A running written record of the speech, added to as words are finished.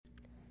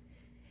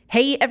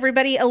Hey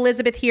everybody,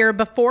 Elizabeth here.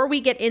 Before we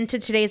get into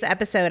today's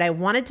episode, I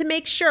wanted to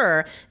make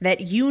sure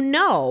that you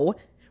know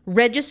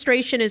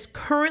registration is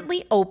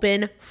currently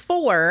open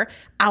for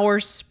our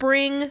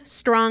Spring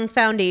Strong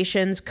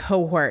Foundations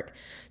cohort.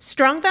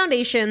 Strong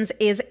Foundations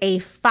is a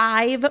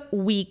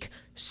 5-week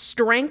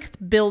strength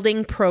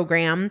building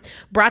program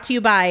brought to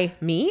you by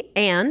me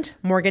and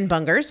Morgan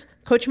Bungers.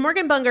 Coach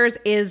Morgan Bungers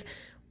is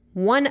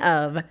one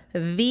of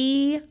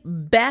the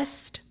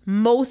best,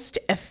 most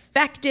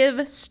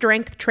effective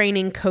strength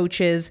training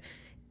coaches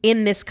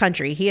in this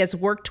country. He has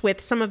worked with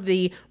some of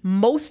the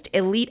most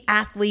elite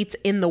athletes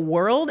in the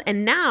world,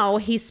 and now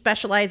he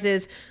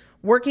specializes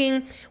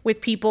working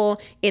with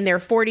people in their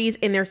 40s,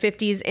 in their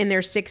 50s, in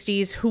their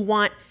 60s who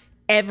want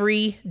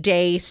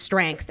everyday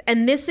strength.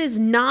 And this is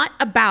not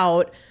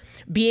about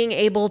being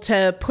able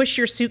to push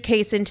your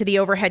suitcase into the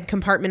overhead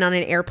compartment on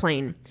an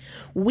airplane.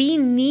 We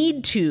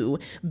need to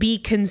be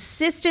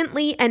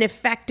consistently and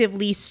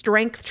effectively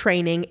strength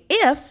training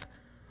if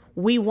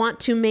we want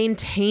to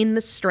maintain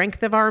the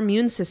strength of our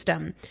immune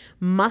system.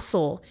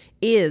 Muscle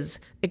is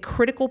a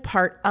critical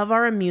part of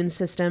our immune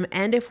system,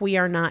 and if we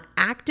are not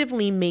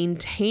actively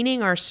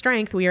maintaining our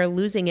strength, we are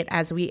losing it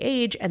as we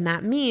age, and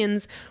that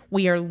means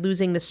we are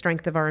losing the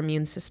strength of our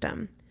immune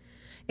system.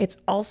 It's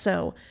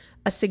also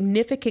a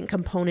significant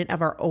component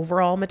of our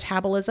overall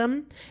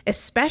metabolism,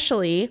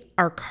 especially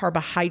our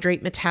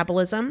carbohydrate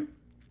metabolism.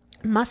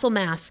 Muscle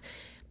mass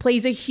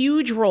plays a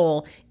huge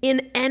role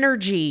in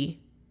energy,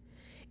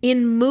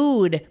 in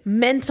mood,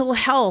 mental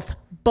health,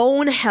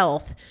 bone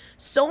health,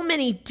 so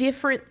many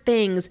different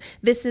things.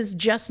 This is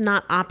just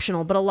not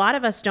optional, but a lot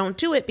of us don't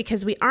do it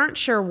because we aren't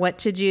sure what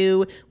to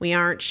do. We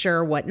aren't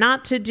sure what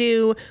not to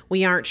do.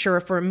 We aren't sure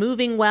if we're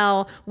moving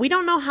well. We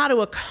don't know how to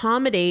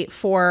accommodate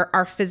for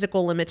our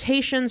physical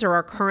limitations or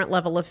our current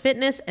level of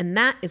fitness, and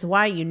that is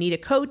why you need a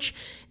coach,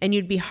 and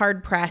you'd be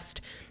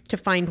hard-pressed to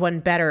find one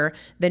better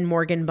than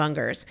Morgan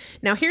Bungers.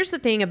 Now, here's the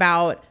thing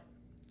about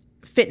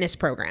fitness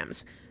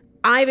programs.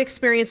 I've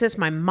experienced this.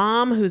 My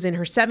mom, who's in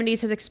her 70s,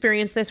 has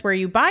experienced this, where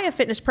you buy a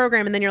fitness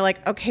program and then you're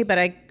like, okay, but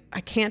I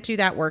can't do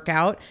that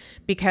workout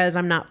because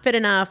I'm not fit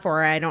enough,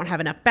 or I don't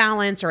have enough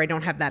balance, or I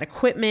don't have that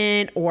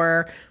equipment,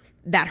 or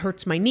that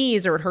hurts my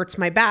knees, or it hurts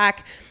my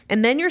back.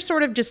 And then you're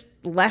sort of just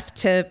left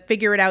to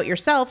figure it out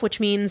yourself, which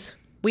means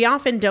we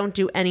often don't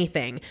do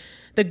anything.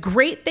 The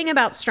great thing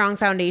about Strong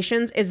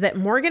Foundations is that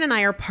Morgan and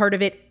I are part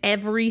of it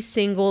every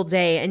single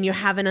day, and you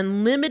have an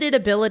unlimited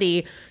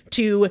ability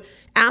to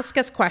ask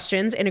us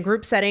questions in a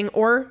group setting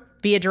or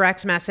via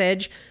direct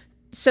message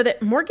so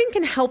that Morgan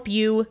can help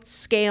you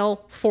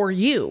scale for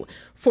you,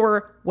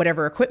 for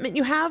whatever equipment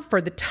you have, for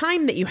the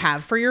time that you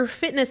have, for your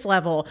fitness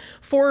level,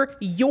 for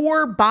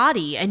your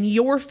body and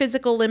your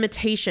physical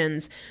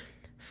limitations.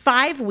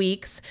 5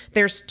 weeks,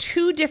 there's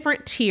 2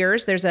 different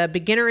tiers. There's a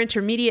beginner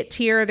intermediate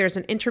tier. There's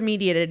an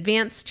intermediate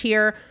advanced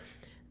tier.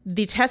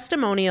 The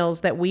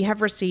testimonials that we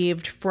have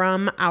received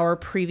from our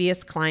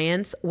previous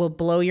clients will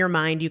blow your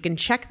mind. You can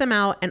check them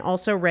out and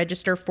also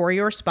register for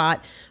your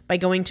spot by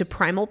going to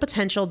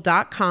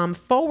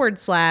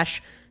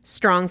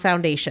primalpotential.com/strong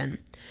foundation.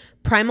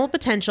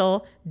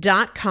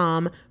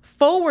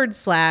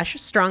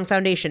 primalpotential.com/strong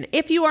foundation.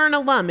 If you are an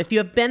alum, if you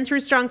have been through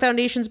Strong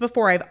Foundations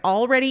before, I've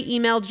already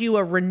emailed you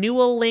a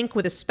renewal link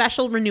with a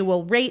special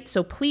renewal rate,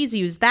 so please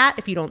use that.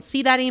 If you don't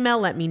see that email,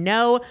 let me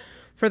know.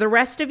 For the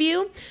rest of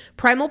you,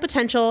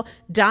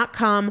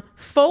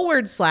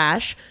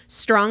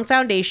 primalpotential.com/strong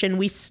foundation.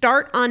 We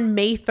start on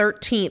May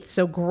 13th,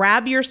 so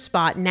grab your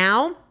spot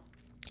now.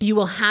 You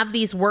will have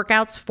these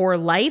workouts for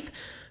life.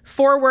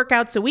 4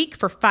 workouts a week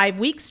for 5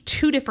 weeks,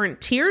 2 different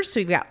tiers. So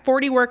you've got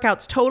 40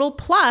 workouts total.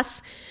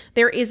 Plus,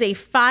 there is a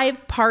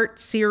 5-part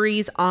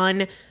series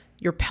on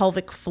your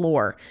pelvic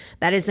floor.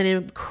 That is an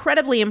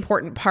incredibly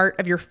important part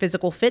of your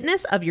physical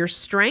fitness, of your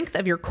strength,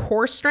 of your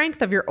core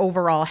strength, of your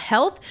overall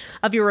health,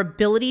 of your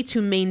ability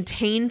to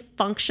maintain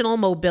functional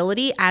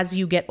mobility as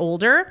you get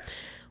older.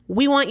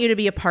 We want you to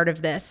be a part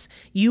of this.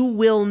 You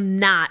will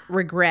not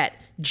regret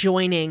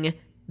joining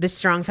the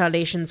Strong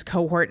Foundations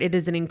cohort. It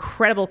is an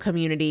incredible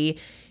community.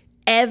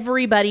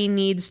 Everybody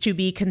needs to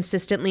be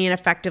consistently and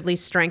effectively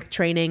strength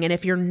training. And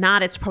if you're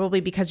not, it's probably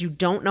because you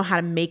don't know how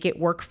to make it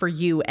work for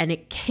you. And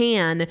it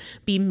can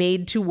be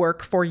made to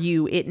work for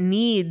you. It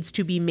needs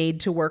to be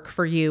made to work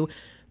for you.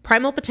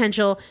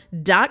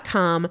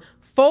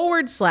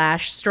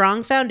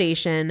 primalpotential.com/strong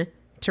foundation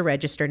to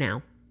register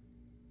now.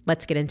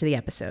 Let's get into the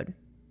episode.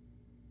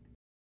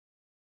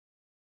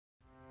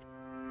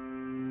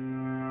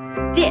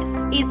 This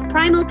is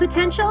Primal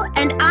Potential,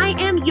 and I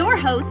am your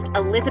host,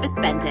 Elizabeth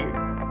Benton.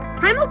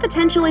 Primal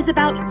Potential is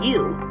about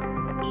you.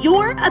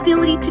 Your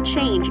ability to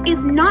change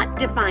is not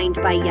defined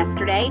by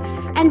yesterday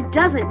and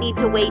doesn't need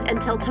to wait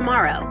until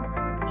tomorrow.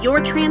 Your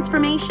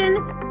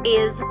transformation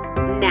is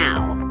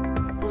now.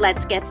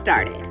 Let's get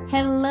started.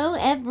 Hello,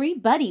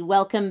 everybody.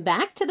 Welcome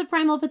back to the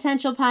Primal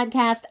Potential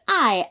Podcast.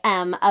 I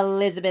am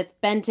Elizabeth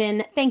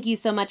Benton. Thank you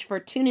so much for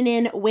tuning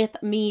in with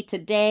me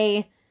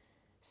today.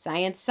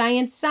 Science,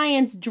 science,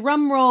 science.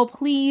 Drum roll,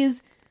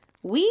 please.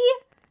 We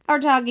are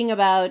talking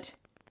about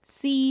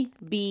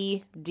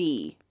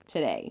CBD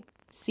today.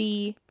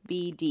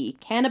 CBD,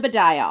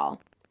 cannabidiol,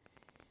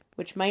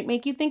 which might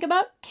make you think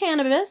about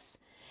cannabis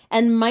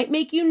and might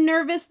make you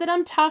nervous that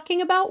I'm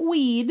talking about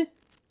weed,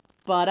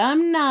 but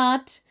I'm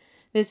not.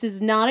 This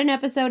is not an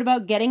episode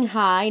about getting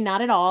high,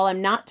 not at all.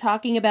 I'm not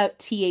talking about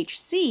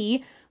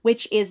THC,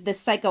 which is the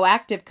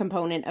psychoactive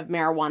component of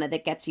marijuana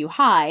that gets you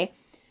high.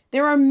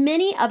 There are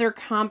many other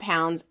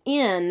compounds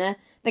in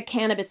the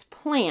cannabis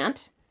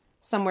plant,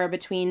 somewhere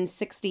between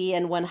 60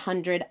 and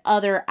 100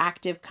 other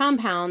active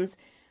compounds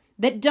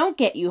that don't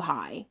get you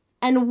high.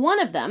 And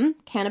one of them,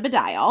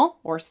 cannabidiol,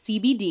 or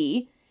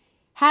CBD,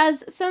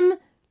 has some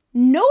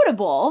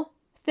notable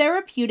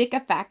therapeutic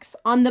effects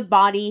on the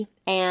body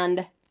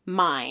and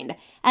mind.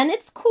 And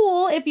it's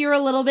cool if you're a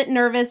little bit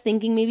nervous,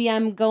 thinking maybe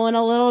I'm going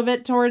a little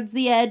bit towards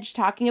the edge,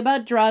 talking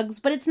about drugs,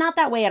 but it's not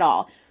that way at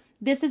all.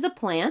 This is a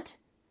plant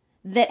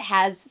that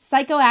has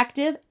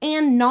psychoactive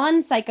and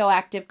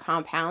non-psychoactive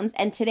compounds,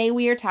 and today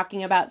we are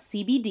talking about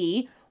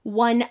CBD,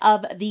 one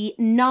of the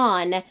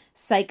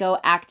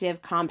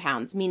non-psychoactive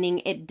compounds,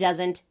 meaning it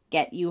doesn't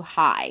get you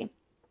high.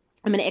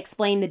 I'm going to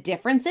explain the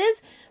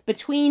differences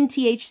between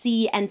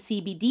THC and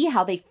CBD,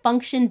 how they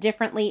function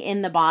differently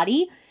in the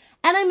body,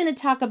 and I'm going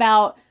to talk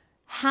about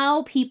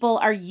how people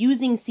are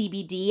using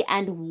CBD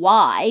and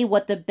why,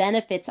 what the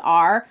benefits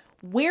are,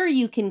 where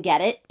you can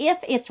get it,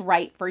 if it's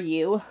right for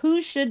you,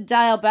 who should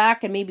dial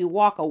back and maybe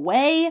walk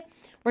away.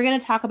 We're going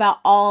to talk about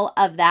all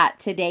of that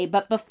today.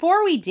 But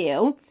before we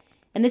do,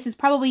 and this is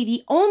probably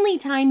the only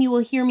time you will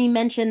hear me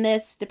mention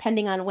this,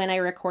 depending on when I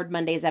record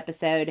Monday's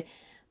episode,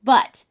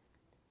 but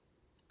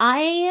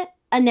I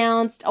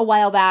announced a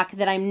while back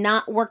that I'm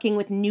not working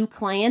with new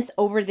clients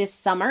over this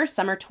summer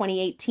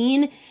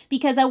 2018,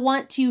 because I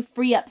want to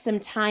free up some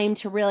time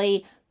to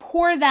really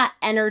pour that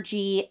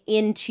energy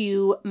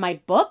into my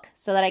book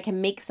so that I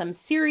can make some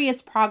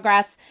serious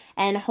progress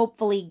and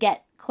hopefully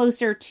get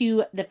closer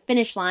to the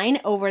finish line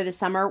over the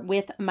summer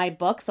with my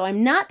book. So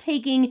I'm not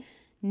taking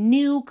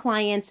new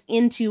clients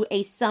into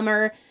a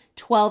summer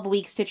 12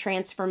 weeks to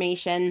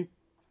transformation.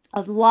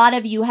 A lot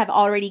of you have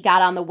already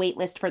got on the wait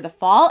list for the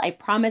fall. I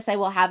promise I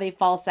will have a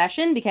fall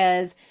session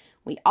because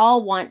we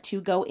all want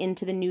to go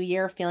into the new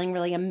year feeling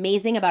really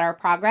amazing about our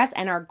progress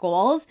and our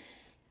goals.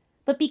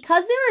 But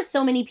because there are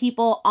so many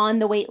people on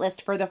the wait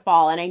list for the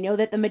fall, and I know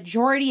that the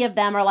majority of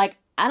them are like,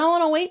 I don't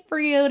want to wait for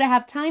you to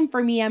have time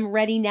for me. I'm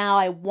ready now.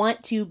 I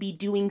want to be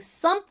doing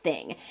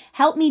something.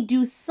 Help me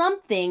do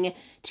something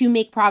to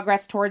make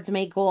progress towards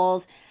my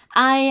goals.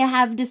 I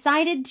have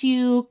decided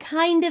to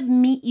kind of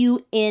meet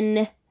you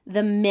in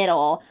the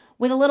middle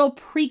with a little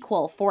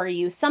prequel for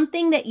you,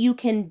 something that you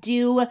can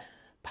do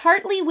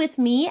partly with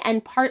me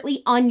and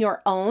partly on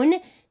your own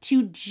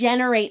to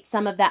generate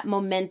some of that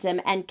momentum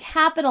and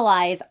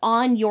capitalize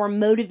on your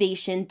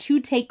motivation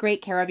to take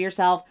great care of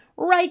yourself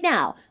right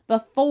now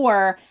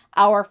before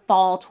our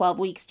fall 12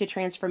 weeks to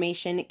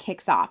transformation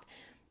kicks off.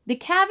 The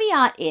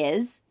caveat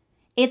is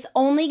it's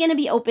only going to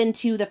be open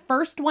to the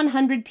first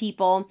 100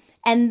 people,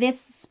 and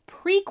this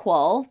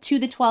prequel to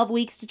the 12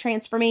 weeks to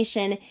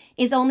transformation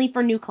is only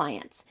for new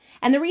clients.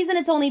 And the reason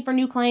it's only for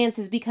new clients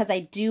is because I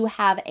do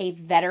have a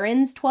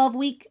veterans 12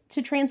 week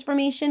to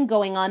transformation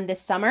going on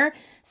this summer.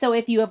 So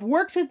if you have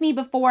worked with me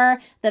before,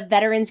 the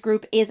veterans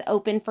group is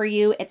open for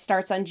you. It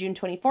starts on June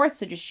 24th.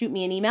 So just shoot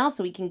me an email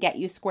so we can get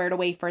you squared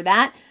away for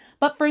that.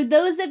 But for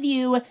those of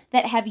you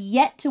that have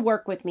yet to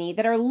work with me,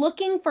 that are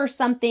looking for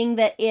something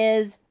that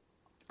is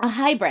a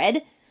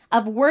hybrid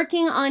of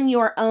working on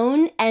your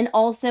own and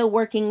also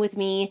working with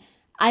me,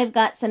 I've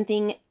got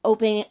something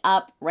opening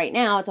up right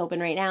now. It's open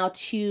right now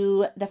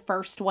to the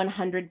first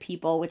 100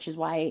 people, which is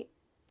why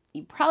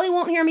you probably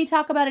won't hear me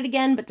talk about it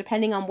again, but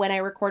depending on when I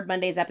record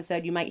Monday's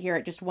episode, you might hear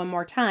it just one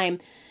more time.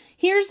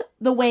 Here's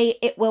the way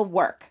it will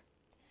work.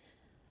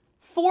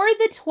 For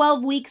the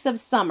 12 weeks of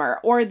summer,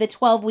 or the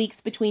 12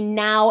 weeks between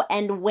now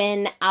and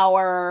when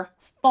our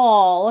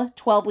fall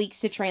 12 weeks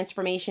to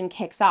transformation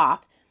kicks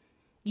off,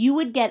 you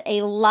would get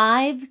a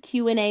live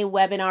Q&A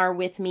webinar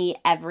with me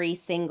every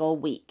single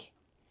week.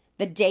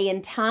 The day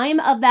and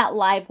time of that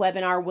live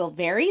webinar will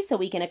vary, so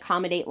we can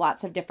accommodate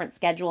lots of different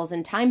schedules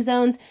and time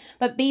zones.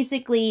 But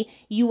basically,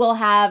 you will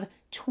have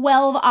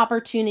 12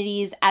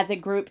 opportunities as a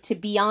group to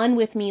be on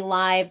with me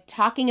live,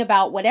 talking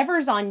about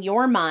whatever's on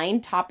your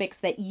mind, topics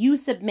that you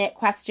submit,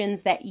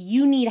 questions that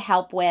you need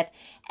help with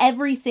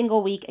every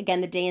single week.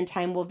 Again, the day and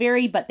time will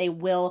vary, but they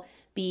will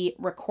be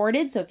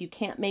recorded. So if you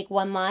can't make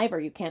one live or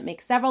you can't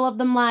make several of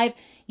them live,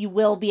 you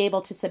will be able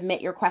to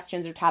submit your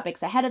questions or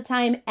topics ahead of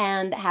time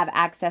and have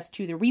access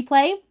to the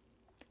replay.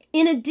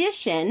 In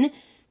addition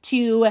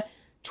to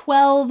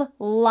 12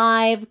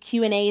 live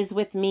Q&As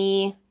with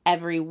me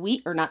every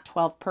week, or not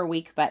 12 per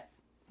week, but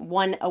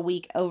one a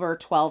week over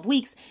 12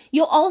 weeks,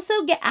 you'll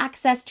also get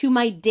access to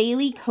my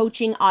daily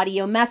coaching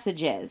audio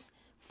messages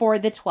for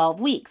the 12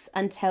 weeks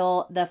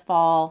until the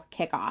fall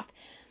kickoff.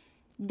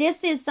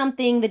 This is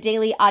something, the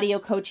daily audio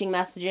coaching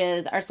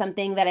messages are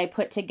something that I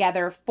put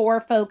together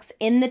for folks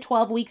in the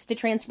 12 weeks to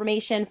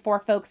transformation, for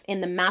folks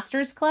in the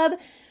Masters Club.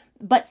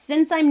 But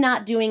since I'm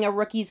not doing a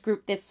rookies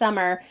group this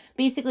summer,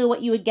 basically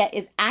what you would get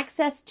is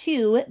access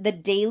to the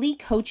daily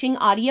coaching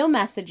audio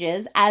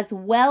messages as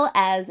well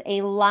as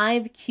a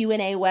live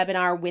Q&A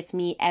webinar with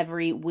me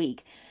every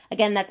week.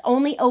 Again, that's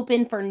only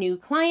open for new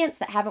clients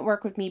that haven't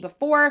worked with me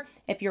before.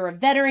 If you're a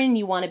veteran,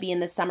 you want to be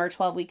in the summer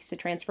 12 weeks to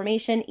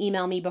transformation,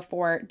 email me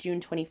before June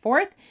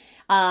 24th.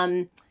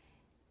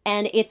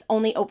 And it's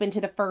only open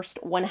to the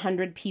first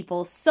 100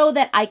 people so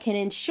that I can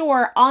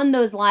ensure on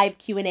those live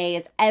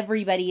Q&As,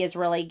 everybody is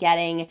really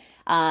getting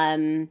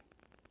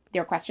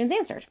their questions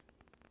answered.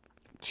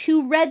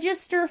 To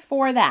register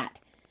for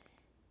that,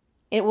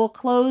 it will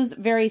close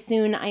very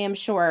soon, I am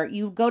sure.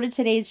 You go to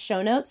today's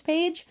show notes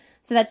page.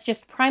 So that's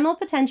just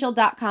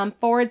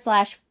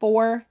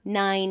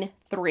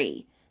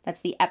primalpotential.com/493.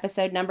 That's the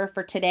episode number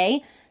for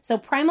today. So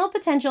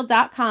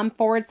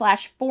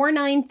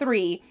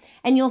primalpotential.com/493,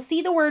 and you'll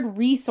see the word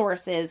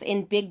resources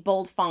in big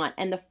bold font.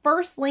 And the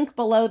first link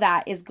below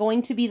that is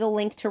going to be the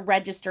link to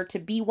register to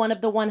be one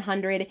of the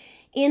 100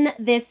 in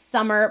this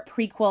summer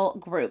prequel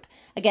group.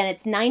 Again,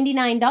 it's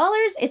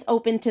 $99. It's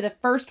open to the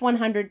first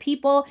 100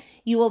 people.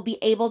 You will be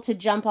able to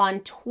jump on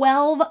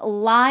 12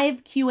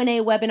 live Q&A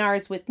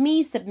webinars with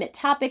me, submit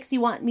topics you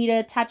want me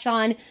to touch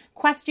on,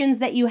 questions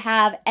that you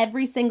have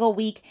every single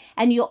week,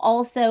 and you'll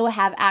also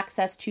have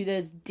access to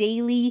those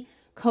daily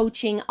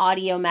coaching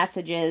audio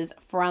messages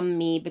from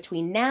me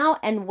between now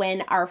and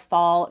when our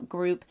fall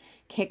group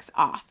kicks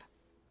off.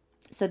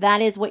 So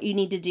that is what you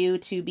need to do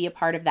to be a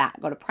part of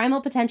that. Go to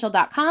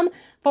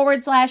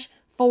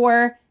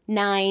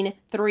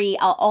primalpotential.com/493.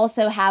 I'll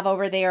also have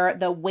over there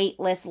the wait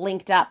list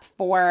linked up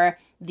for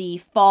the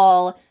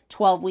fall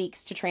 12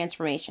 weeks to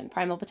transformation.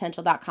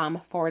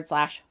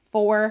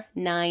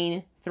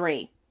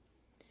 primalpotential.com/493.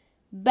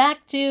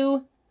 Back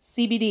to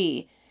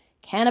CBD,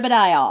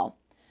 cannabidiol.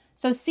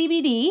 So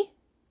CBD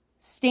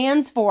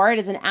stands for, it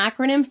is an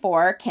acronym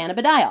for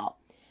cannabidiol.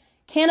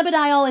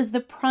 Cannabidiol is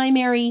the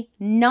primary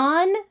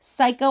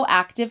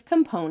non-psychoactive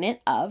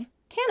component of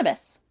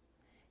cannabis.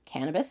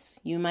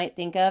 Cannabis, you might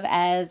think of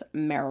as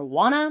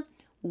marijuana,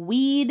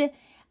 weed.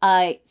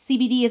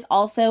 CBD is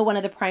also one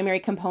of the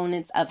primary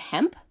components of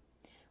hemp,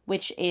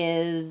 which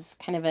is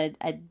kind of a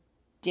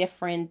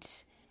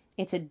different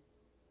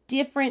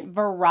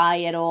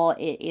varietal.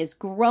 It is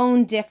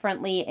grown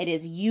differently. It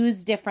is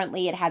used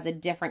differently. It has a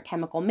different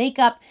chemical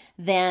makeup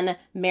than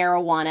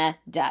marijuana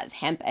does.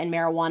 Hemp and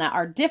marijuana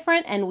are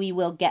different, and we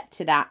will get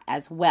to that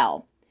as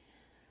well.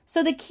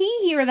 So the key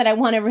here that I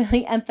want to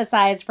really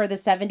emphasize for the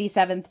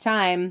 77th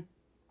time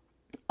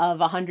of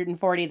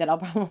 140 that I'll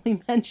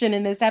probably mention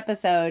in this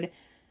episode,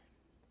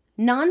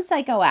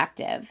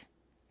 non-psychoactive,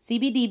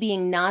 CBD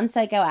being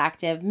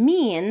non-psychoactive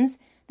means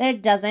that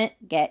it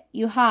doesn't get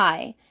you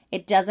high.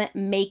 It doesn't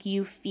make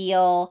you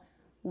feel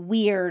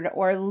weird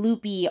or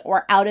loopy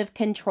or out of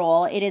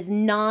control. It is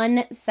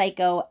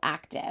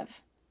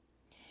non-psychoactive.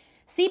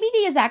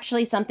 CBD is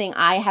actually something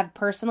I have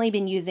personally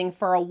been using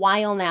for a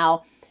while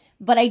now,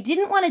 but I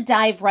didn't want to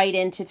dive right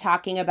into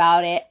talking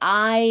about it.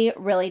 I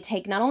really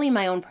take not only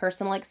my own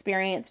personal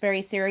experience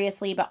very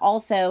seriously, but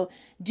also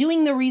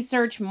doing the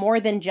research more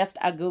than just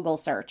a Google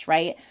search,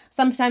 right?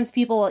 Sometimes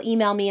people will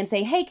email me and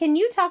say, hey, can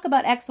you talk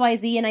about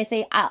XYZ? And I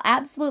say, I'll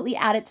absolutely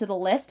add it to the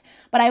list,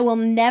 but I will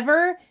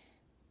never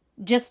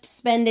just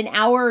spend an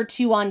hour or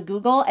two on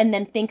Google and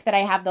then think that I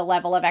have the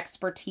level of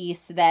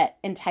expertise that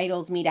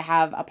entitles me to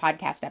have a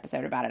podcast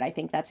episode about it. I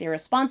think that's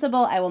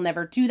irresponsible. I will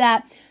never do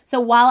that. So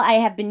while I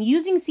have been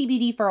using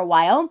CBD for a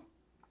while,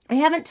 I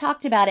haven't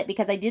talked about it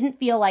because I didn't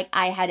feel like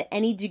I had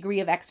any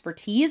degree of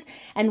expertise.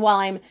 And while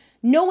I'm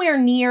nowhere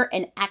near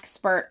an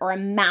expert or a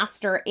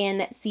master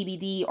in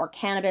CBD or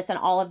cannabis and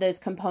all of those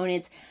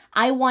components,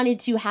 I wanted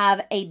to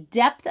have a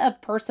depth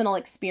of personal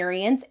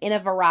experience in a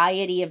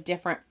variety of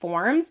different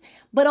forms,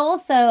 but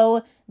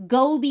also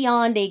go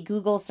beyond a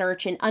Google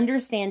search and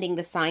understanding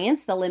the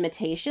science, the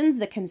limitations,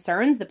 the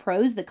concerns, the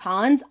pros, the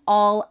cons,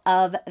 all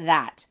of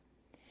that.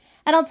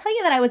 And I'll tell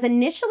you that I was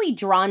initially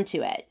drawn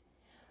to it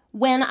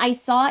when I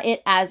saw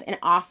it as an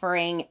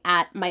offering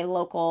at my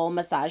local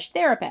massage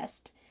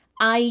therapist.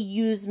 I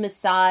use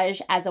massage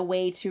as a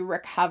way to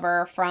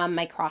recover from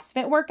my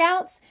CrossFit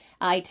workouts.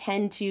 I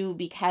tend to,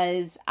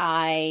 because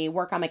I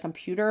work on my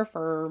computer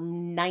for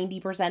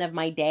 90% of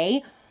my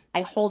day,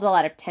 I hold a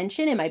lot of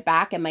tension in my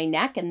back and my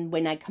neck. And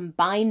when I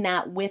combine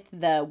that with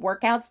the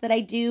workouts that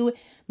I do,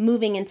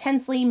 moving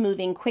intensely,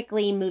 moving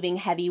quickly, moving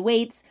heavy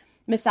weights,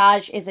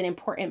 massage is an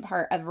important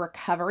part of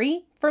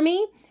recovery for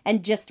me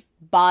and just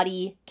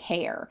body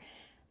care.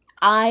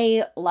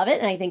 I love it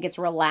and I think it's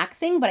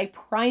relaxing, but I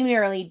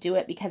primarily do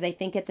it because I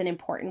think it's an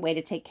important way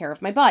to take care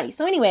of my body.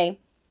 So anyway,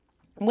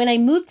 when I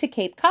moved to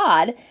Cape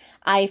Cod,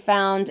 I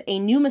found a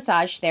new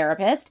massage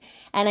therapist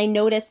and I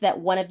noticed that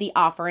one of the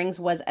offerings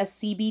was a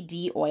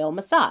CBD oil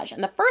massage.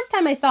 And the first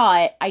time I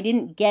saw it, I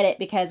didn't get it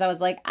because I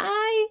was like,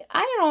 I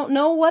don't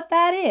know what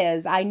that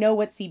is. I know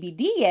what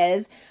CBD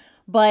is,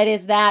 but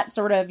is that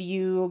sort of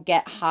you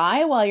get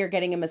high while you're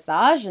getting a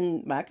massage?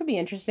 And that could be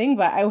interesting,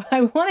 but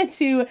I wanted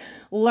to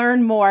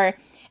learn more.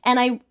 And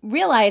I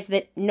realized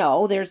that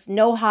no, there's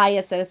no high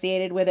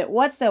associated with it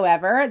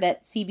whatsoever,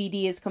 that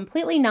CBD is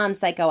completely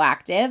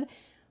non-psychoactive,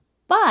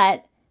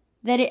 but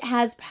that it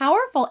has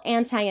powerful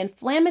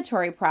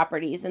anti-inflammatory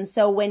properties. And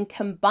so when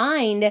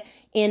combined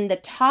in the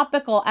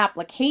topical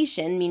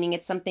application, meaning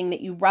it's something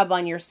that you rub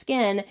on your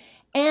skin,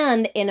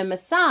 and in a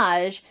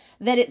massage,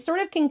 that it sort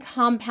of can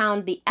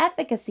compound the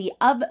efficacy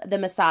of the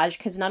massage,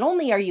 because not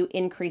only are you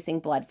increasing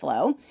blood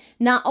flow,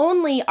 not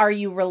only are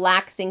you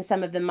relaxing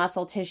some of the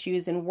muscle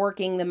tissues and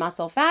working the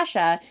muscle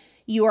fascia,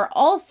 you are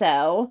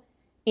also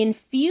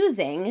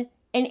infusing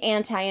an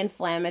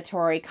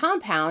anti-inflammatory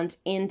compound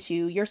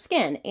into your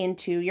skin,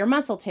 into your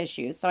muscle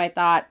tissues. So I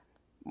thought,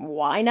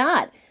 why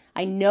not?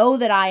 I know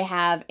that I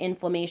have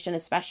inflammation,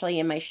 especially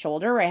in my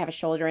shoulder, where I have a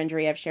shoulder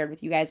injury I've shared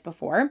with you guys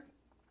before.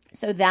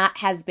 So that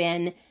has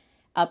been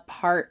a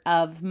part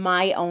of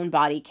my own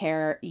body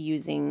care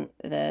using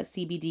the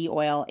CBD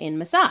oil in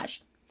massage.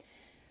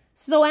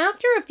 So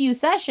after a few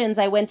sessions,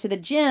 I went to the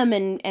gym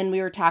and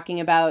we were talking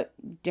about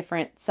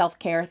different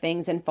self-care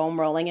things and foam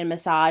rolling and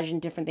massage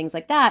and different things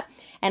like that.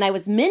 And I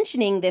was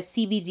mentioning this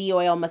CBD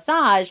oil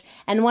massage,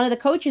 and one of the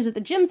coaches at the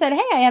gym said,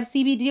 "Hey, I have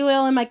CBD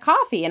oil in my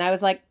coffee." And I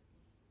was like,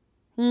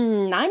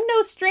 I'm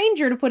no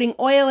stranger to putting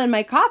oil in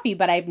my coffee,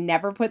 but I've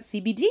never put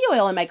CBD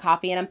oil in my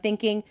coffee. And I'm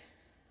thinking,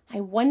 I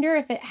wonder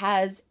if it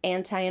has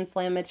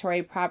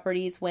anti-inflammatory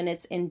properties when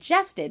it's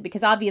ingested,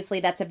 because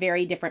obviously that's a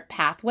very different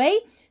pathway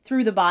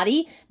through the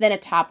body than a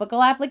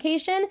topical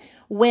application.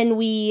 When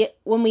we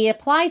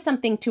apply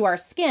something to our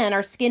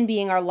skin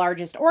being our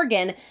largest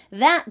organ,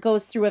 that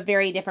goes through a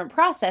very different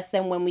process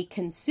than when we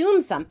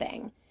consume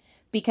something.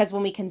 Because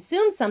when we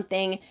consume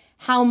something,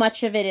 how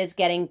much of it is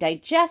getting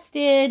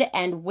digested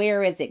and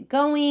where is it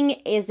going?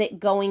 Is it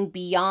going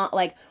beyond,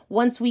 like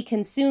once we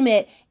consume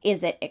it,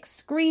 is it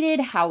excreted?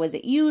 How is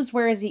it used?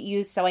 Where is it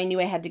used? So I knew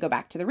I had to go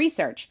back to the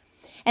research.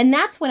 And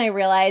that's when I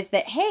realized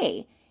that,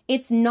 hey,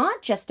 it's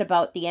not just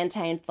about the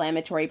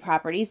anti-inflammatory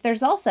properties.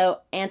 There's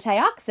also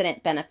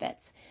antioxidant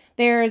benefits.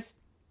 There's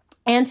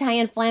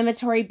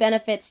anti-inflammatory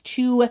benefits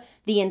to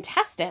the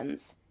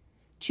intestines,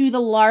 to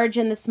the large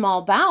and the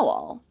small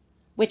bowel,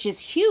 which is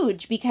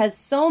huge because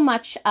so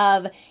much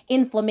of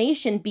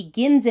inflammation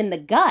begins in the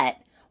gut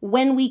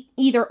when we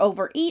either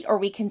overeat or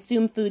we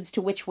consume foods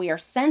to which we are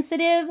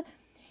sensitive.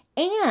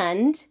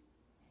 And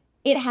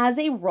it has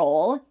a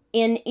role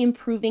in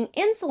improving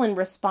insulin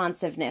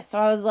responsiveness. So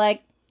I was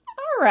like,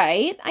 all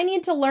right, I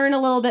need to learn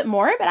a little bit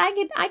more, but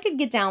I could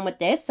get down with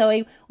this. So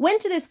I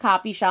went to this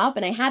coffee shop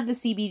and I had the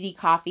CBD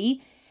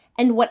coffee.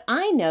 And what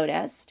I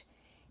noticed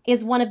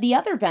is one of the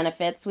other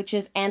benefits, which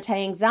is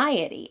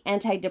anti-anxiety,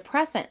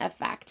 antidepressant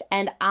effect.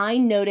 And I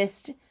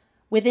noticed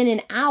within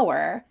an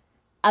hour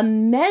a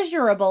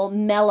measurable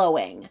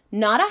mellowing,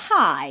 not a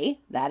high,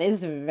 that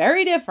is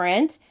very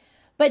different,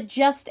 but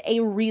just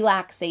a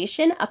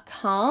relaxation, a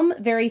calm,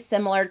 very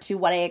similar to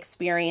what I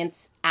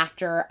experience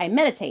after I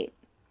meditate.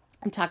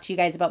 I've talked to you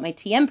guys about my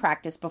TM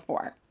practice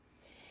before.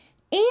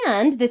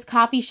 And this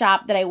coffee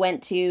shop that I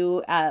went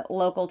to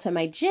local to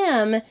my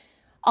gym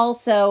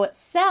also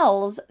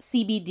sells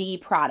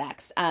CBD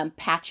products,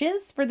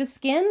 patches for the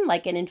skin,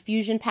 like an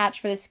infusion patch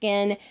for the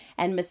skin,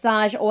 and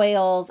massage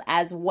oils,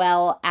 as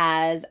well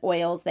as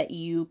oils that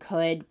you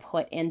could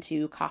put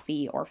into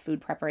coffee or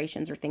food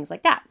preparations or things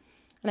like that.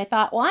 And I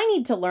thought, well, I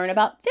need to learn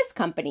about this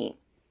company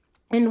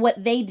and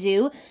what they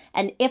do,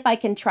 and if I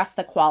can trust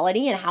the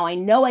quality, and how I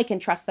know I can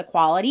trust the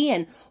quality,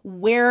 and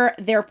where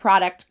their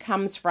product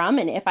comes from,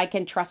 and if I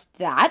can trust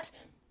that.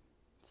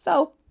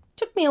 So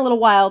took me a little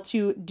while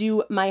to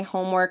do my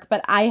homework,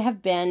 but I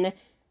have been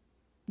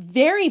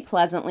very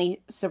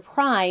pleasantly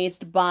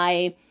surprised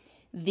by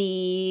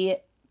the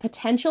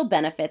potential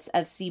benefits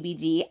of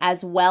CBD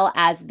as well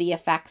as the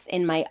effects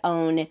in my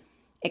own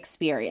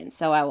experience.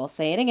 So I will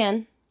say it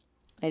again.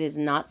 It is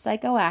not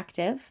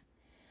psychoactive,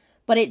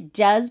 but it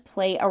does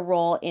play a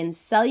role in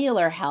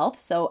cellular health.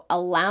 So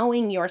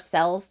allowing your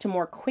cells to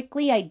more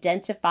quickly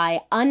identify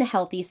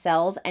unhealthy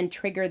cells and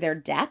trigger their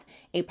death,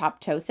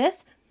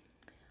 apoptosis.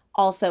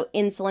 Also,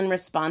 insulin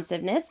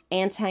responsiveness,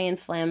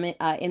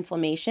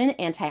 anti-inflammation,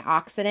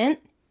 antioxidant,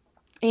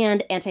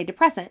 and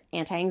antidepressant,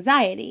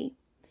 anti-anxiety.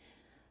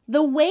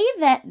 The way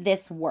that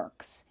this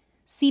works,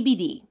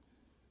 CBD,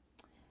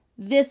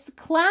 this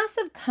class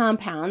of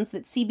compounds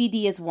that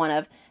CBD is one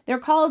of, they're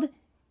called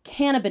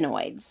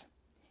cannabinoids,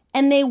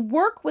 and they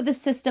work with a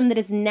system that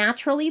is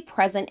naturally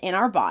present in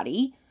our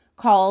body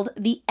called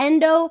the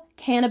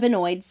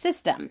endocannabinoid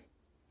system.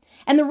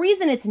 And the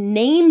reason it's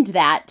named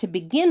that to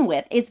begin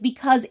with is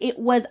because it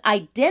was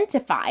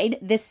identified,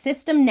 this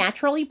system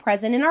naturally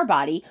present in our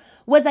body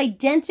was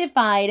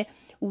identified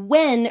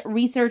when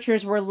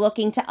researchers were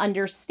looking to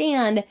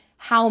understand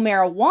how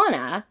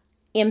marijuana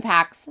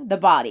impacts the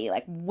body.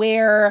 Like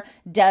where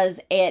does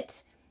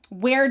it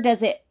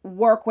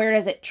work? Where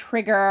does it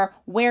trigger?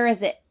 Where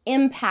is it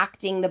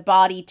impacting the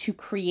body to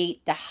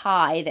create the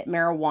high that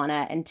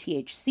marijuana and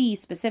THC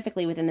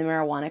specifically within the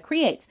marijuana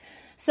creates?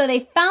 So they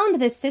found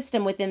this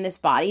system within this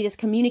body, this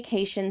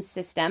communication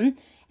system,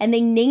 and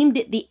they named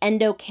it the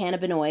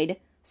endocannabinoid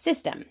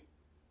system.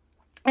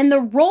 And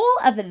the role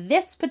of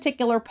this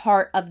particular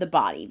part of the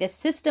body, this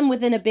system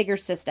within a bigger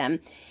system,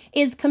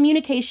 is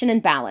communication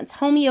and balance,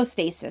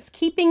 homeostasis,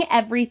 keeping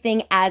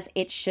everything as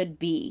it should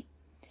be.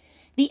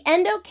 The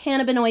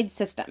endocannabinoid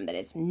system that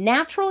is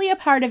naturally a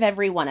part of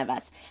every one of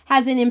us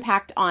has an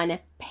impact on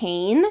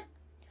pain,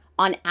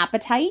 on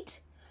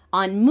appetite,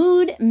 on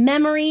mood,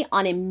 memory,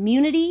 on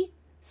immunity,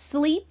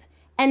 sleep,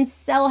 and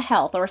cell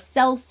health or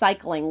cell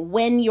cycling,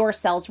 when your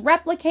cells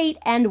replicate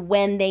and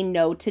when they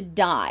know to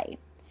die.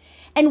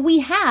 And we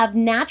have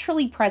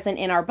naturally present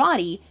in our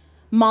body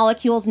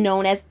molecules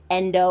known as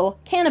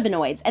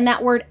endocannabinoids. And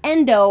that word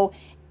endo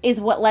is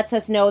what lets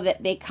us know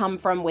that they come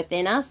from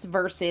within us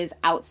versus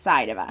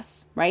outside of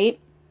us, right?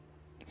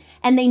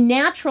 And they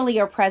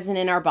naturally are present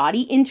in our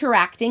body,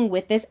 interacting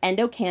with this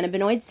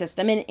endocannabinoid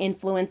system and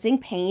influencing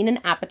pain and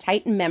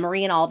appetite and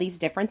memory and all these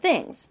different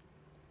things.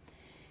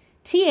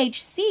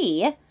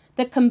 THC,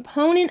 the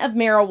component of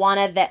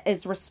marijuana that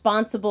is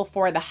responsible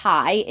for the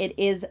high, it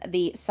is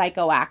the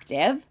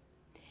psychoactive,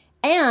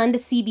 and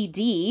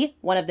CBD,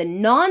 one of the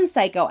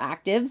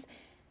non-psychoactives,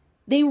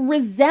 they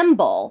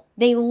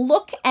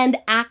look and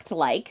act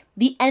like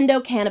the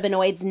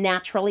endocannabinoids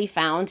naturally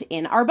found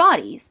in our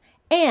bodies.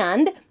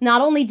 And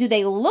not only do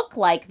they look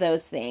like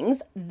those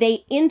things,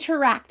 they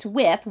interact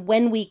with,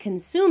 when we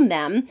consume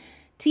them,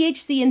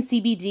 THC and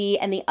CBD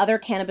and the other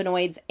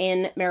cannabinoids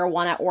in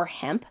marijuana or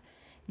hemp,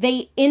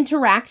 they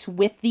interact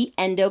with the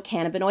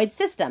endocannabinoid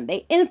system.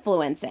 They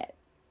influence it.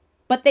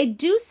 But they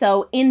do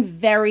so in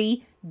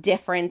very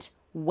different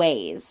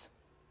ways.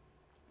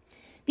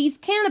 These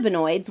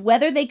cannabinoids,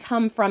 whether they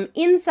come from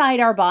inside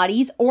our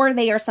bodies or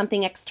they are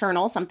something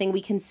external, something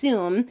we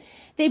consume,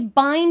 they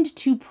bind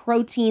to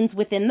proteins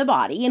within the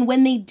body. And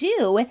when they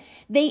do,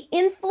 they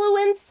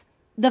influence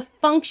the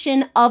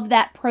function of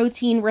that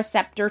protein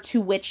receptor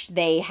to which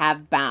they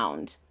have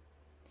bound.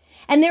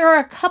 And there are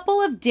a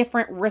couple of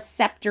different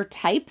receptor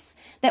types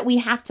that we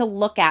have to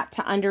look at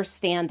to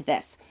understand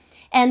this.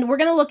 And we're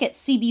going to look at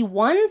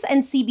CB1s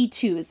and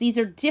CB2s. These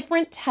are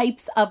different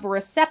types of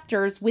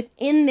receptors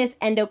within this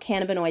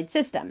endocannabinoid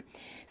system.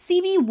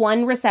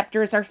 CB1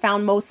 receptors are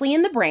found mostly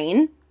in the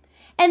brain,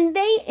 and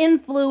they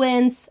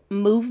influence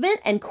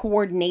movement and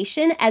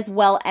coordination, as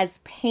well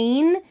as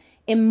pain,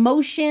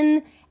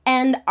 emotion,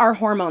 and our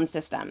hormone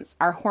systems,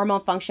 our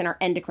hormone function, our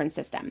endocrine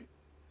system.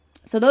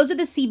 So those are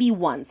the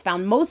CB1s,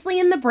 found mostly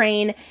in the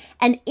brain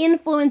and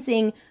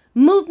influencing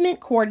movement,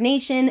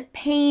 coordination,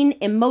 pain,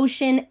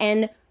 emotion,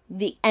 and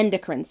the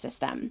endocrine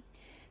system.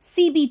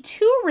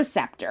 CB2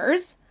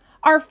 receptors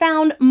are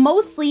found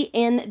mostly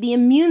in the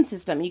immune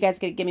system. You guys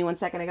gotta give me 1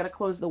 second. I gotta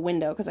close the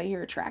window because I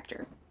hear a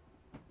tractor.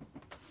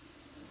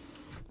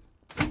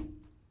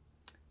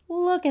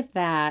 Look at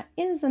that.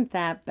 Isn't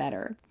that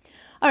better?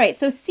 All right,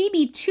 so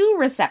CB2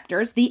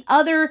 receptors, the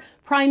other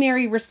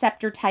primary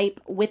receptor type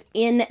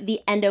within the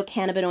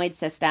endocannabinoid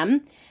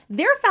system,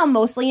 they're found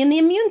mostly in the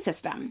immune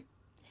system.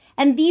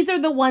 And these are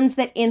the ones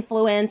that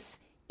influence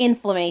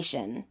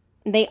inflammation.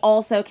 They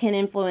also can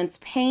influence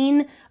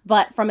pain,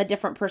 but from a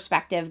different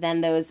perspective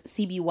than those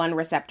CB1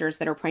 receptors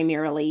that are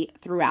primarily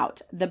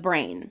throughout the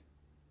brain.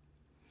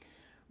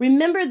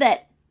 Remember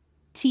that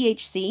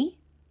THC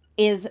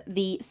is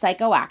the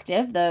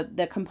psychoactive,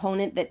 the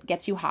component that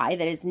gets you high,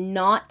 that is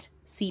not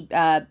did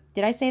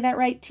I say that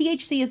right?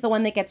 THC is the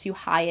one that gets you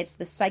high. It's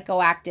the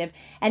psychoactive,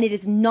 and it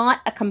is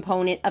not a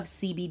component of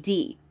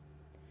CBD.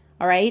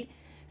 All right?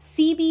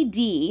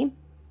 CBD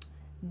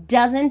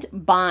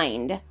doesn't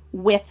bind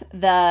with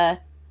the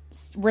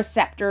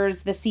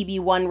receptors, the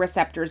CB1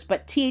 receptors,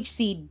 but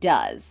THC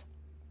does.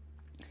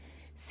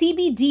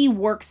 CBD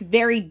works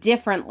very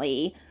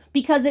differently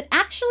because it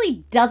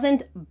actually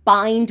doesn't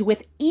bind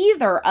with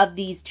either of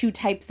these two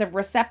types of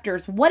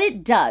receptors. What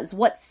it does,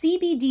 what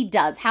CBD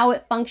does, how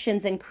it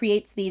functions and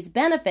creates these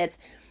benefits,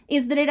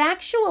 is that it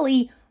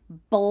actually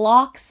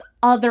blocks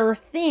other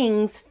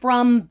things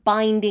from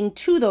binding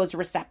to those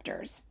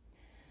receptors.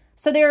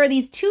 So there are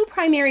these two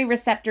primary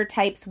receptor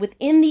types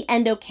within the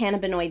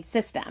endocannabinoid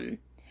system.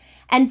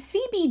 And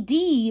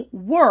CBD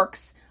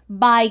works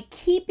by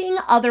keeping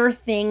other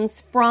things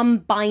from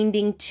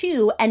binding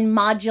to and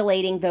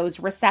modulating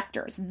those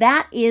receptors.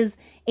 That is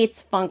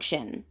its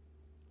function.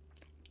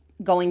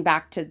 Going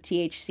back to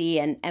THC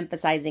and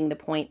emphasizing the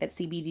point that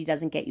CBD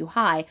doesn't get you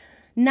high,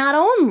 not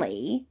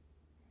only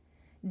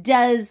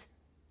does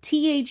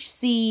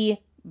THC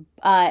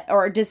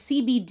or does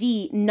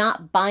CBD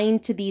not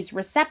bind to these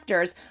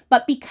receptors,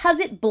 but because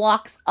it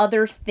blocks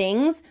other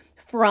things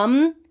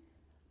from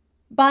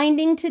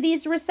binding to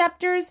these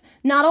receptors,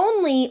 not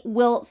only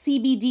will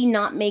CBD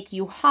not make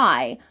you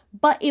high,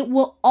 but it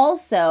will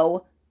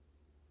also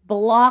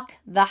block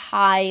the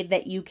high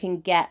that you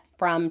can get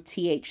from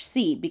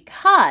THC,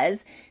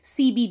 because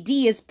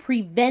CBD is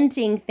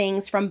preventing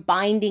things from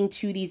binding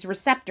to these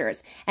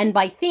receptors. And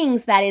by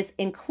things, that is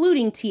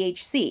including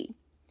THC.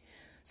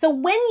 So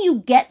when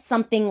you get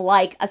something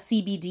like a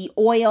CBD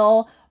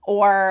oil,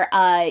 or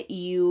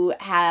you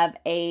have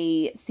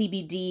a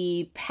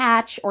CBD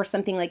patch or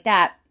something like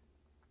that,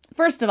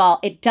 First of all,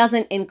 it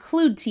doesn't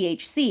include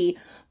THC,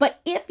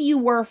 but if you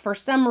were for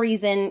some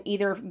reason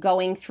either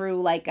going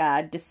through like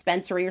a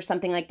dispensary or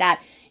something like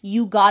that,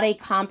 you got a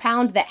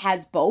compound that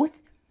has both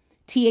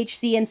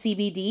THC and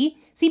CBD,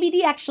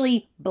 CBD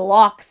actually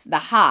blocks the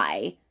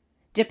high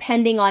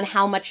depending on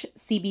how much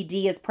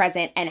CBD is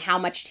present and how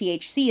much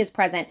THC is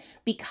present,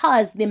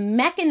 because the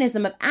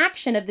mechanism of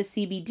action of the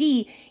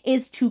CBD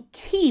is to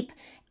keep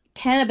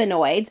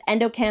cannabinoids,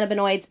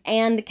 endocannabinoids,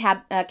 and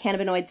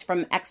cannabinoids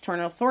from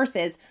external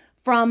sources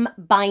from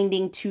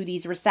binding to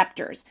these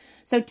receptors.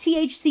 So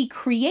THC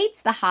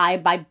creates the high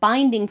by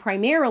binding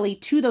primarily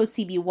to those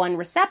CB1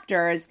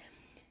 receptors.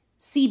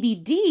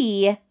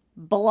 CBD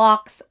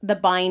blocks the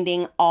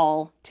binding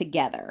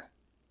altogether.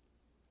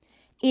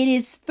 It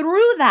is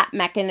through that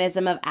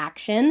mechanism of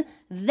action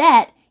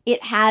that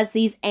it has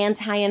these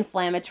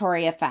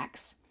anti-inflammatory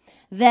effects,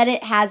 that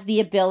it has the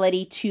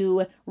ability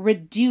to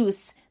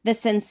reduce the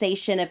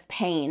sensation of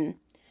pain,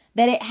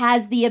 that it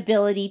has the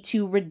ability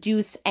to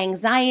reduce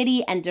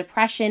anxiety and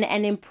depression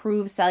and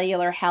improve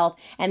cellular health.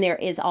 And there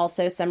is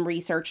also some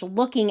research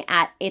looking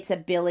at its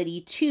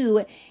ability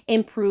to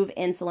improve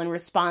insulin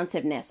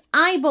responsiveness.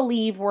 I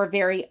believe we're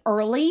very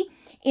early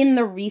in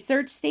the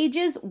research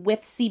stages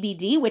with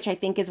CBD, which I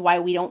think is why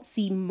we don't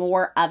see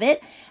more of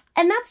it.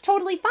 And that's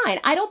totally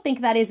fine. I don't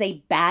think that is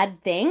a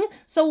bad thing,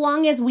 so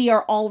long as we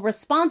are all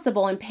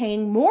responsible and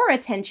paying more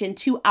attention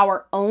to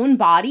our own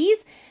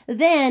bodies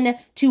than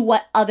to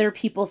what other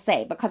people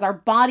say, because our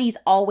bodies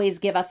always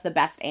give us the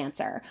best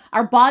answer.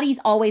 Our bodies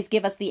always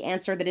give us the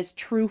answer that is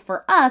true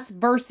for us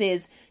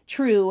versus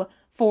true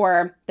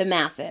for the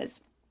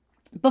masses.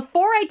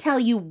 Before I tell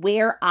you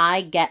where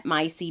I get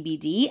my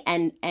CBD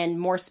and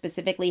more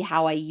specifically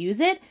how I use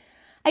it,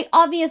 I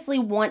obviously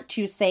want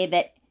to say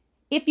that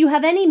if you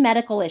have any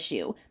medical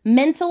issue,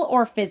 mental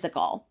or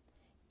physical,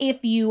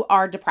 if you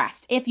are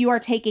depressed, if you are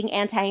taking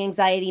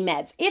anti-anxiety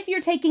meds, if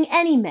you're taking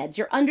any meds,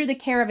 you're under the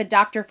care of a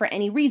doctor for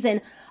any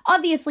reason,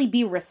 obviously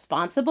be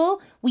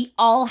responsible. We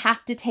all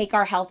have to take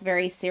our health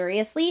very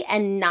seriously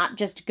and not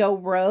just go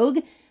rogue.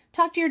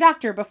 Talk to your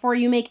doctor before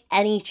you make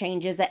any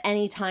changes at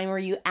any time or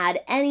you add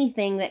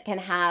anything that can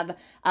have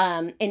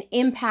an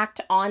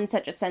impact on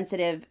such a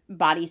sensitive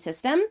body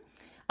system.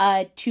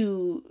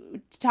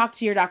 To talk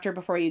to your doctor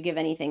before you give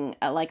anything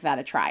like that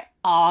a try,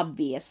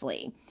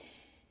 obviously.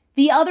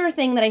 The other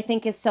thing that I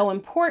think is so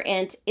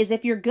important is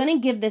if you're going to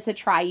give this a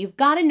try, you've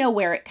got to know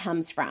where it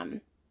comes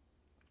from.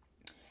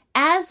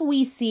 As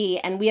we see,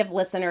 and we have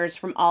listeners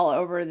from all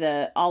over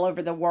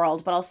the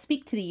world, but I'll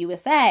speak to the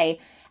USA,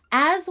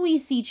 as we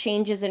see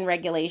changes in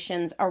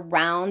regulations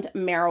around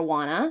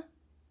marijuana,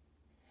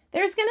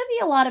 there's going to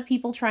be a lot of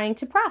people trying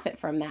to profit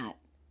from that.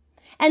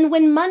 And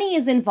when money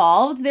is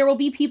involved, there will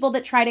be people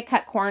that try to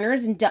cut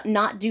corners and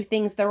not do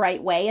things the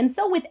right way. And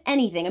so with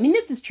anything, I mean,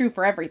 this is true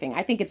for everything.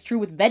 I think it's true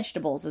with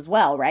vegetables as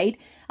well, right?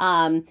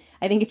 I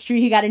think it's true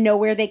you got to know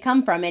where they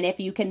come from. And if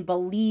you can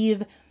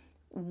believe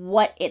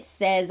what it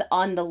says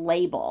on the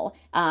label.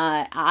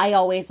 I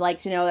always like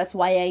to know, that's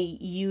why I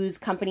use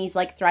companies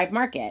like Thrive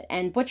Market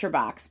and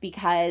ButcherBox,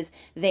 because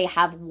they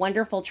have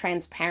wonderful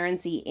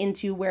transparency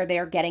into where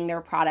they're getting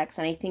their products.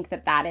 And I think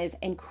that that is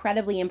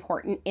incredibly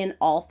important in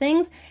all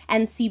things.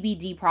 And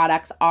CBD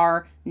products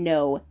are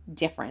no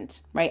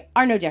different, right?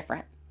 Are no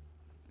different.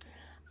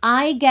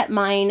 I get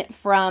mine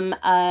from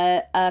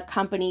a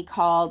company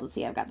called, let's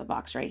see, I've got the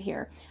box right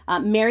here,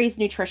 Mary's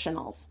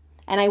Nutritionals.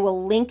 And I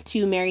will link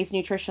to Mary's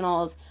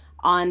Nutritionals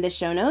on the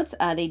show notes.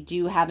 They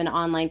do have an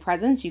online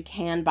presence. You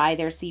can buy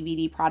their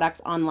CBD products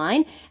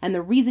online. And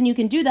the reason you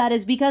can do that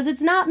is because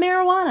it's not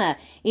marijuana.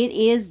 It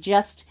is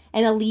just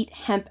an elite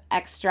hemp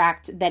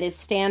extract that is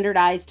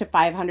standardized to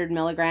 500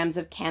 milligrams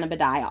of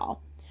cannabidiol,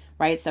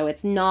 right? So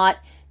it's not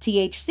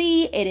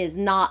THC. It is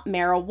not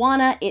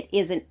marijuana. It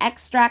is an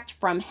extract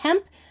from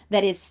hemp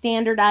that is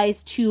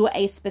standardized to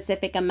a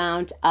specific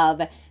amount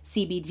of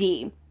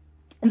CBD.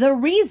 The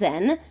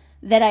reason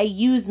that I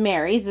use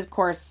Mary's, of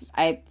course,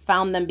 I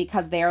found them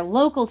because they are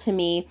local to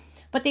me,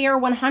 but they are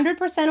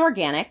 100%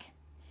 organic.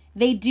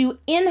 They do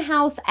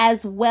in-house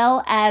as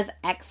well as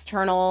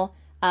external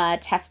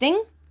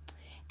testing.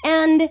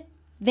 And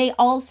they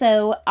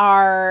also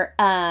are,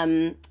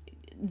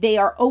 they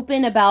are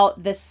open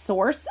about the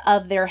source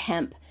of their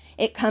hemp.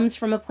 It comes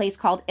from a place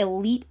called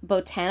Elite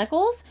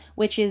Botanicals,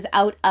 which is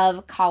out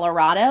of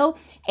Colorado,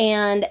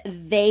 and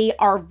they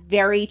are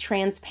very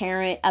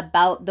transparent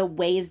about the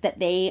ways that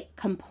they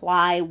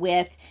comply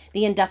with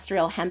the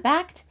Industrial Hemp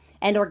Act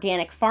and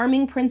organic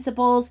farming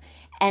principles,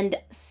 and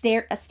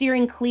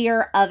steering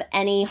clear of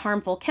any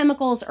harmful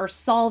chemicals or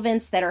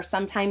solvents that are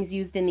sometimes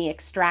used in the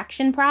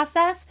extraction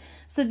process.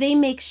 So they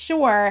make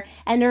sure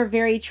and are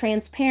very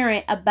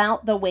transparent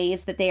about the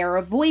ways that they are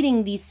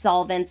avoiding these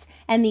solvents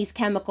and these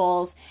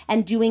chemicals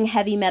and doing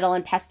heavy metal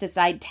and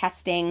pesticide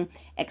testing,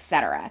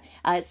 etc.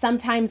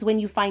 Sometimes when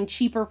you find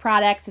cheaper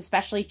products,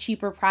 especially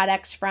cheaper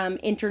products from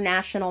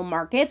international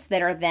markets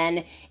that are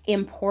then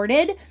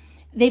imported,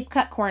 they've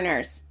cut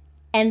corners.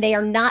 And they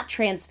are not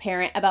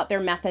transparent about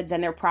their methods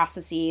and their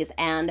processes.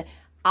 And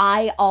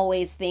I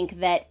always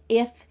think that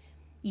if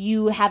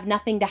you have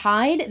nothing to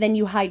hide, then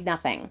you hide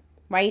nothing,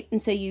 right?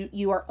 And so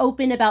you are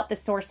open about the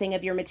sourcing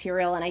of your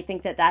material. And I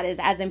think that that is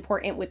as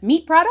important with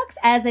meat products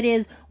as it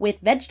is with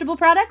vegetable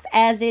products,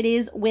 as it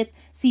is with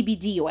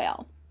CBD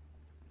oil.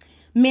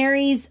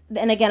 Mary's,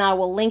 and again, I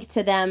will link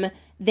to them.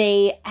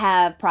 They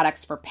have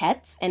products for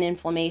pets and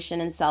inflammation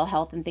and cell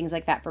health and things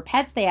like that for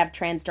pets. They have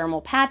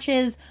transdermal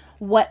patches.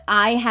 What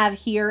I have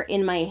here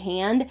in my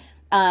hand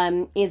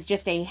is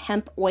just a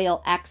hemp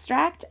oil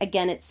extract.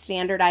 Again, it's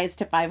standardized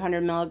to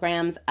 500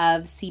 milligrams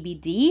of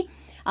CBD,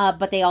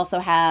 but they also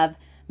have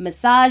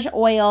massage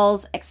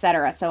oils,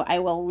 etc. So I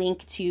will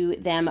link to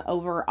them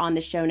over on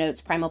the show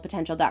notes,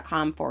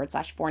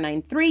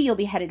 primalpotential.com/493. You'll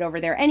be headed over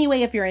there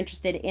anyway if you're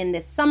interested in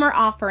this summer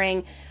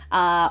offering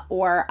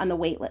or on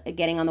the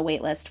getting on the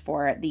wait list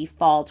for the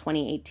fall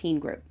 2018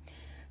 group.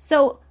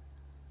 So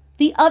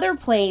the other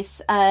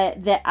place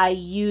that I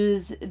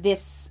use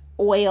this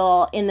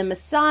oil in the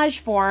massage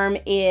form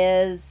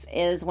is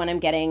when I'm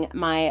getting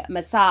my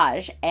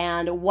massage.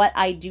 And what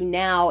I do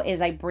now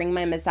is I bring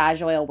my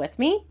massage oil with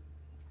me,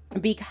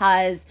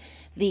 because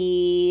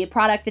the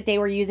product that they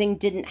were using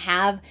didn't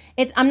have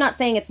it's I'm not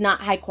saying it's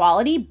not high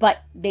quality,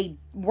 but they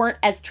weren't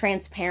as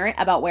transparent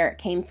about where it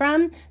came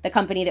from, the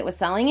company that was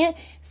selling it.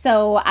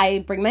 So I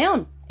bring my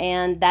own.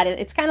 And that is,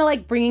 it's kind of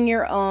like bringing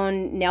your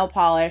own nail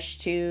polish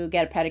to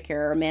get a pedicure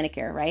or a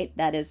manicure, right?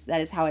 That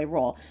is how I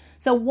roll.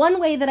 So one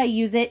way that I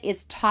use it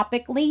is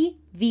topically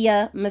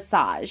via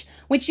massage,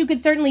 which you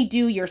could certainly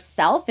do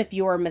yourself if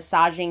you are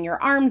massaging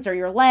your arms or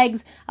your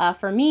legs.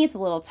 For me, it's a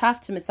little tough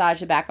to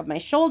massage the back of my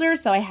shoulders,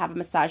 so I have a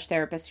massage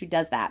therapist who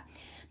does that.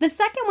 The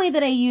second way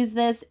that I use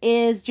this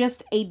is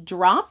just a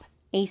drop,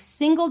 a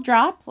single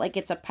drop, like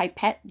it's a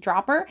pipette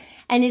dropper,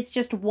 and it's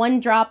just one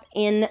drop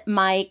in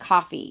my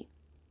coffee.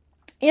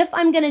 If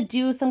I'm going to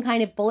do some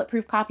kind of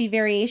bulletproof coffee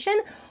variation,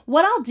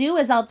 what I'll do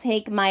is I'll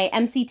take my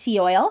MCT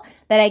oil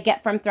that I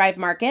get from Thrive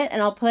Market,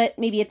 and I'll put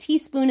maybe a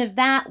teaspoon of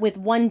that with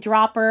one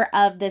dropper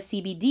of the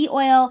CBD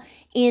oil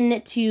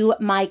into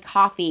my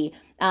coffee.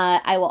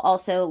 I will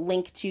also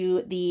link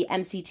to the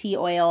MCT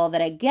oil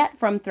that I get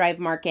from Thrive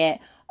Market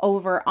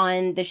over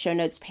on the show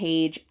notes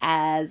page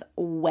as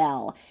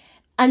well.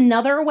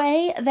 Another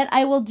way that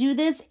I will do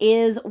this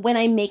is when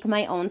I make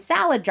my own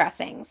salad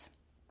dressings.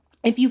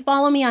 If you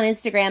follow me on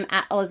Instagram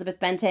at Elizabeth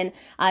Benton,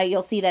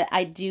 you'll see that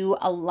I do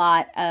a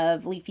lot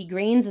of leafy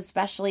greens,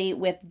 especially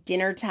with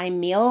dinner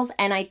time meals.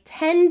 And I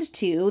tend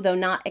to, though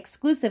not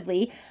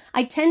exclusively,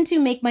 I tend to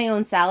make my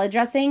own salad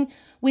dressing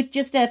with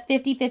just a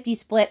 50-50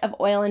 split of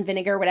oil and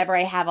vinegar, whatever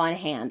I have on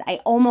hand. I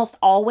almost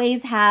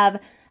always have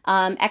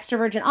extra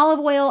virgin olive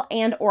oil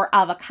and or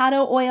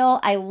avocado oil.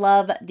 I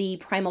love the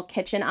Primal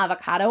Kitchen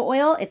avocado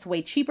oil. It's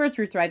way cheaper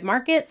through Thrive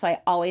Market, so I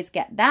always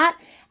get that,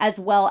 as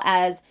well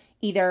as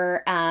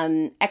either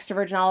extra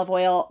virgin olive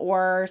oil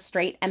or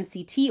straight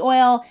MCT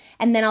oil.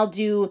 And then I'll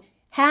do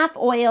half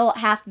oil,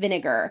 half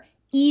vinegar,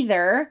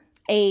 either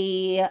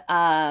a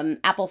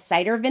apple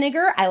cider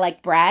vinegar. I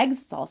like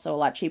Bragg's. It's also a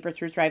lot cheaper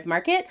through Thrive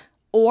Market,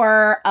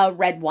 or a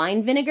red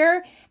wine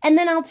vinegar. And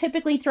then I'll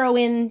typically throw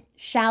in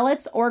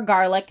shallots or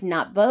garlic,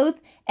 not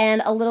both,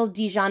 and a little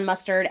Dijon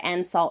mustard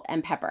and salt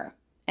and pepper.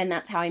 And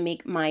that's how I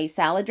make my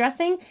salad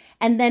dressing.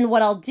 And then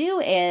what I'll do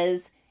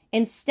is,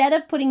 instead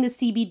of putting the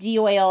CBD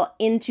oil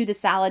into the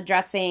salad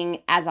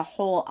dressing as a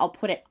whole, I'll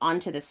put it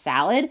onto the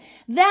salad.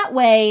 That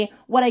way,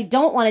 what I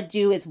don't want to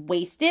do is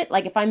waste it.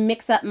 Like if I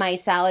mix up my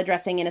salad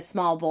dressing in a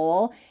small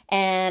bowl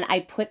and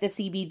I put the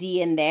CBD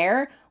in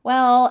there,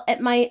 well,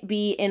 it might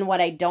be in what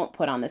I don't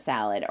put on the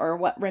salad or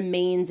what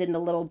remains in the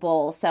little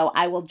bowl. So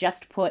I will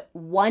just put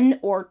 1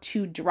 or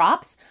 2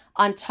 drops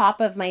on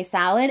top of my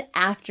salad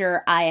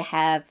after I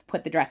have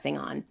put the dressing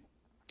on.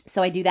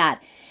 So I do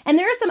that. And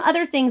there are some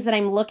other things that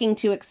I'm looking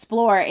to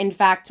explore. In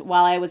fact,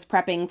 while I was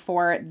prepping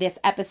for this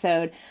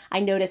episode,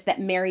 I noticed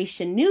that Mary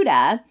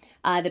Shanuda,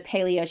 the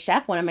paleo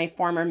chef, one of my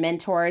former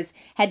mentors,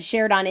 had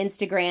shared on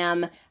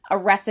Instagram a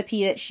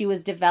recipe that she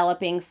was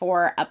developing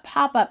for a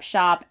pop-up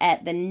shop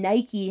at the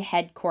Nike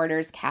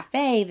headquarters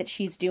cafe that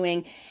she's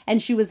doing. And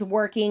she was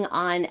working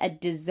on a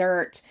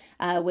dessert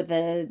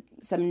with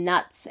some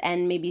nuts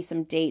and maybe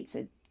some dates.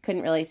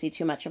 Couldn't really see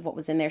too much of what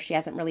was in there. She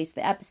hasn't released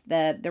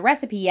the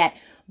recipe yet,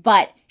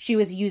 but she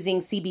was using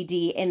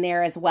CBD in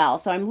there as well.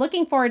 So I'm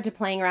looking forward to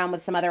playing around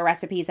with some other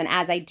recipes. And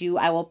as I do,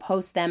 I will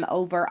post them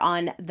over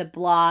on the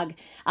blog.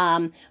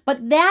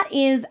 But that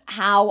is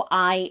how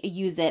I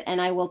use it. And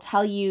I will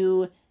tell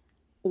you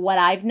what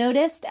I've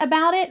noticed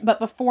about it. But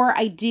before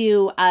I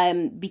do,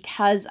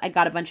 because I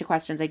got a bunch of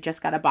questions, I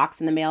just got a box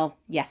in the mail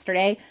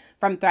yesterday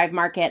from Thrive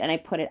Market, and I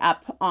put it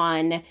up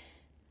on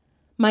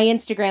my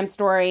Instagram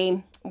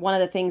story. One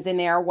of the things in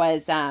there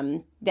was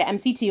the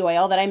MCT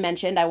oil that I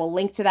mentioned. I will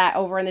link to that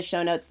over in the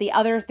show notes. The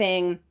other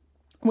thing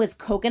was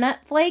coconut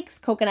flakes,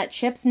 coconut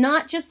chips,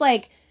 not just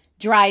like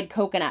dried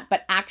coconut,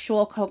 but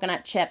actual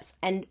coconut chips.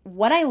 And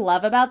what I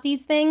love about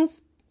these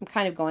things, I'm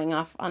kind of going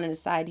off on an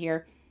aside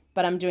here,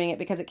 but I'm doing it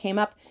because it came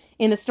up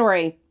in the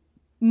story.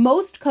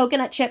 Most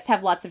coconut chips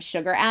have lots of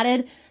sugar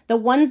added. The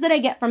ones that I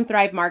get from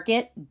Thrive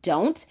Market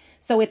don't.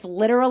 So it's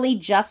literally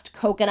just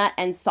coconut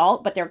and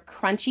salt, but they're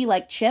crunchy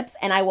like chips.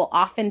 And I will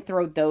often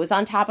throw those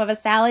on top of a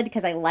salad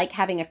because I like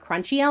having a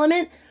crunchy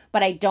element,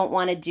 but I don't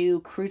want to do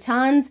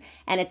croutons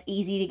and it's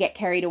easy to get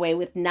carried away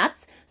with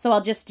nuts. So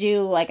I'll just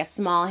do like a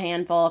small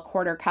handful, a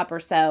quarter cup or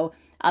so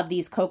of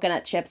these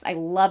coconut chips. I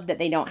love that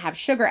they don't have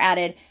sugar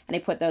added, and I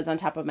put those on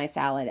top of my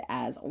salad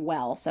as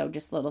well. So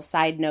just a little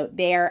side note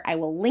there. I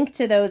will link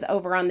to those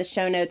over on the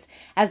show notes,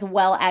 as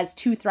well as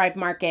to Thrive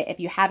Market. If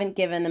you haven't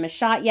given them a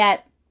shot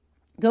yet,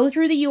 go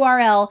through the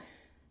URL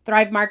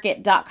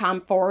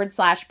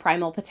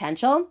thrivemarket.com/primal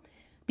potential,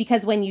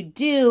 because when you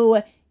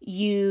do,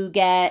 you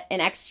get an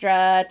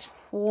extra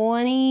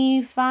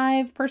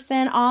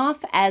 25%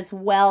 off, as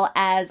well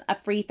as a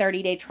free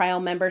 30-day trial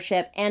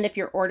membership. And if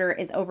your order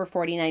is over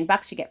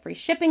 $49, you get free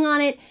shipping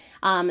on it.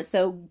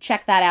 So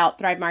check that out,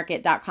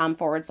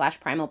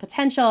 thrivemarket.com/primal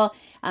potential,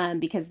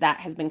 because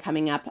that has been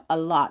coming up a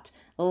lot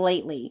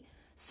lately.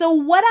 So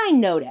what I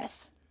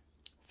notice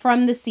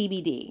from the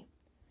CBD,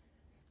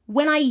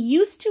 when I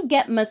used to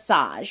get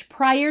massage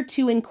prior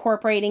to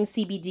incorporating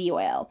CBD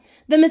oil,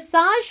 the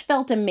massage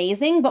felt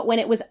amazing, but when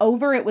it was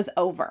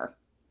over.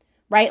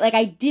 Right? Like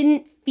I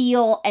didn't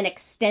feel an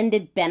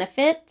extended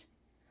benefit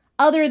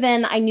other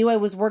than I knew I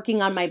was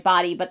working on my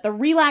body, but the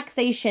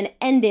relaxation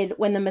ended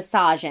when the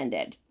massage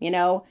ended, you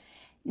know?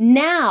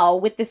 Now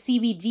with the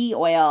CBD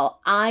oil,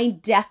 I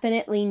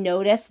definitely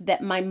notice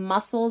that my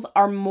muscles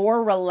are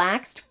more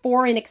relaxed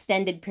for an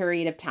extended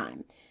period of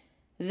time.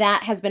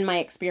 That has been my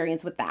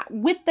experience with that.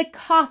 With the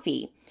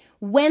coffee,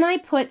 when I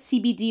put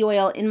CBD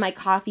oil in my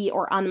coffee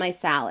or on my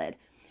salad,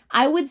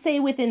 I would say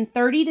within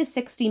 30 to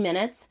 60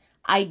 minutes,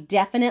 I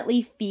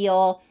definitely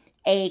feel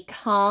a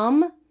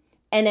calm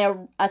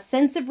and a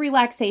sense of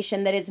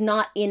relaxation that is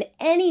not in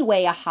any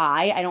way a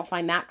high. I don't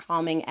find that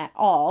calming at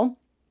all.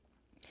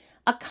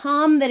 A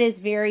calm that is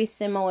very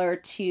similar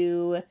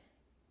to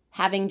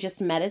having just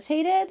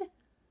meditated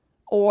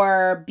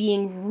or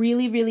being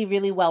really, really,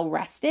 really well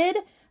rested.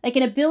 Like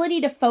an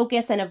ability to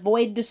focus and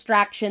avoid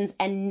distractions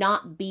and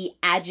not be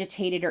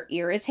agitated or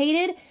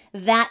irritated.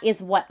 That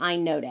is what I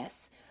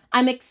notice.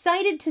 I'm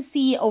excited to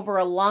see over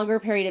a longer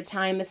period of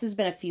time, this has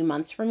been a few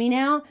months for me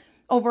now,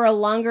 over a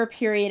longer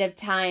period of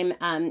time,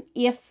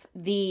 if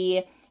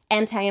the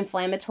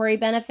anti-inflammatory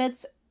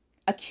benefits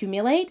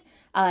accumulate.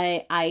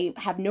 I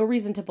have no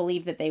reason to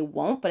believe that they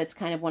won't, but it's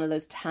kind of one of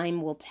those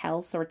time will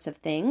tell sorts of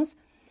things.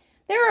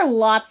 There are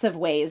lots of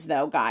ways,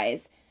 though,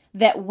 guys,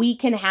 that we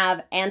can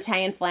have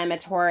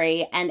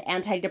anti-inflammatory and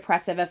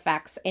antidepressive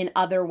effects in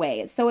other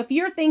ways. So if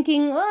you're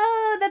thinking,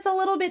 oh, that's a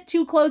little bit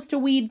too close to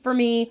weed for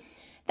me,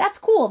 that's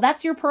cool.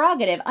 That's your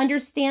prerogative.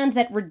 Understand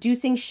that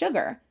reducing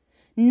sugar,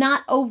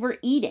 not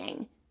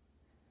overeating,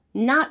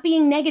 not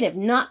being negative,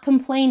 not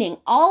complaining,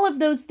 all of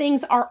those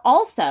things are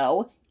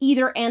also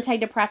either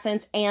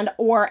antidepressants and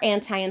or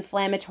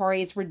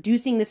anti-inflammatories,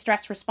 reducing the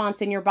stress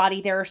response in your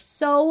body. There are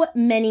so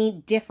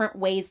many different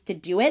ways to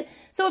do it.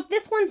 So if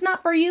this one's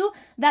not for you,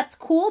 that's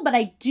cool, but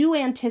I do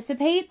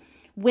anticipate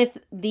with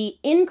the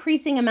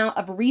increasing amount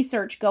of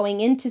research going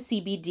into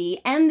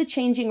CBD and the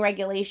changing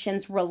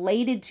regulations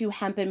related to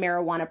hemp and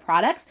marijuana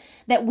products,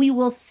 that we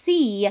will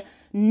see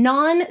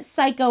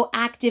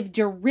non-psychoactive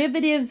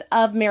derivatives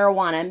of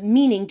marijuana,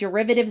 meaning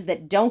derivatives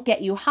that don't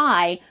get you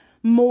high,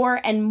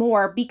 more and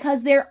more,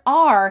 because there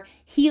are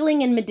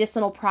healing and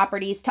medicinal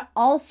properties to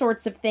all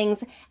sorts of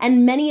things.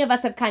 And many of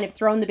us have kind of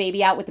thrown the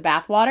baby out with the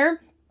bathwater,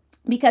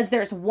 because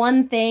there's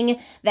one thing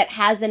that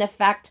has an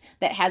effect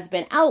that has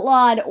been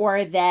outlawed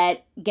or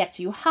that gets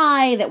you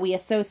high that we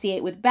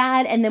associate with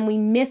bad, and then we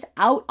miss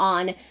out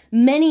on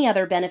many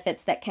other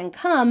benefits that can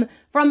come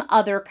from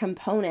other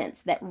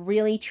components that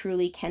really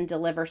truly can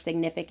deliver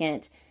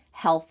significant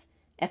health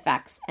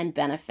effects and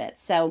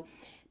benefits. So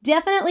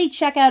definitely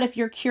check out if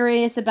you're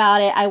curious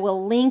about it. I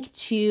will link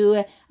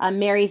to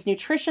Mary's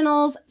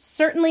Nutritionals.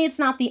 Certainly it's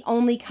not the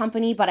only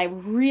company, but I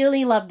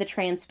really love the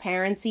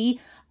transparency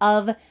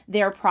of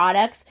their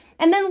products.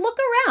 And then look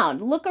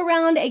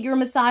around at your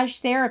massage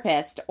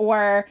therapist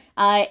or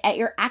at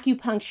your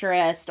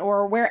acupuncturist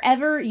or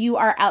wherever you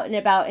are out and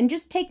about, and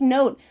just take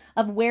note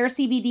of where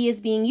CBD is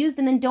being used.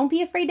 And then don't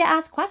be afraid to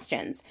ask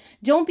questions.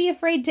 Don't be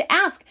afraid to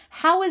ask,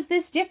 how is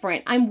this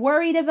different? I'm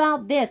worried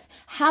about this.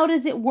 How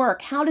does it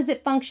work? How does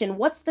it function?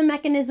 What's the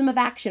mechanism of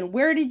action?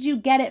 Where did you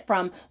get it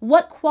from?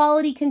 What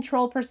quality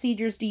control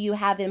procedures do you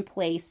have in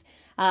place?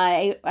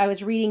 I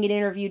was reading an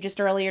interview just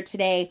earlier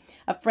today.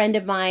 A friend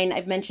of mine,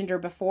 I've mentioned her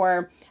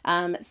before,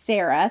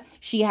 Sarah.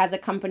 She has a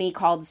company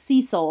called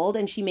Sea Sold,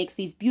 and she makes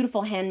these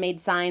beautiful handmade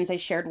signs. I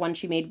shared one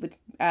she made with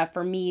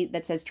for me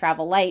that says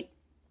Travel Light.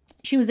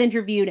 She was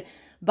interviewed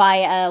by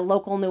a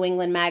local New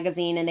England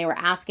magazine, and they were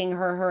asking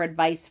her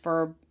advice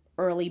for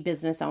early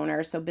business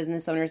owners, so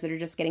business owners that are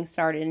just getting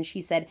started. And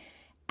she said,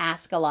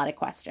 ask a lot of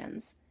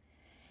questions.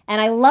 And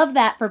I love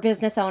that for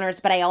business owners,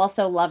 but I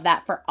also love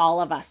that for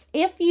all of us.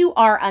 If you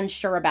are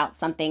unsure about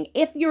something,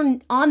 if you're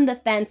on the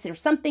fence or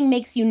something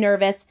makes you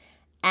nervous,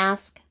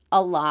 ask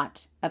a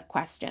lot of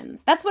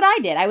questions. That's what I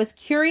did. I was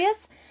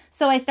curious,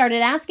 so I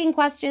started asking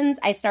questions.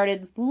 I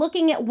started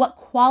looking at what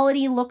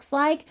quality looks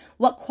like,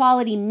 what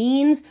quality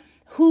means,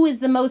 who is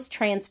the most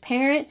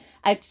transparent.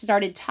 I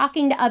started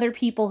talking to other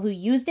people who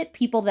used it,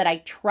 people that I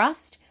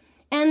trust,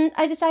 and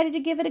I decided to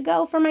give it a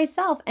go for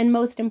myself, and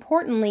most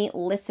importantly,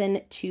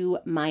 listen to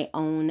my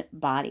own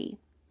body.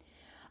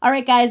 All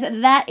right, guys,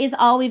 that is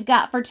all we've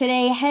got for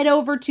today. Head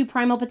over to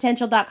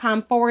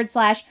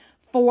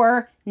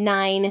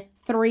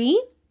primalpotential.com/493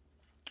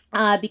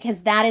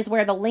 because that is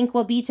where the link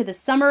will be to the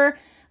summer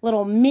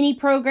little mini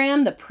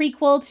program, the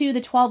prequel to the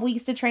 12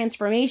 Weeks to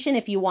Transformation.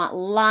 If you want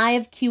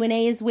live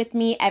Q&As with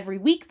me every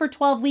week for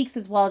 12 weeks,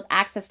 as well as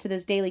access to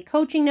those daily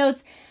coaching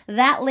notes,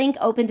 that link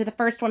open to the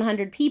first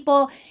 100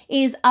 people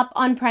is up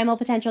on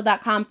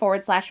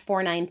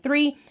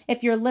primalpotential.com/493.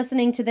 If you're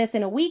listening to this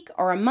in a week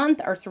or a month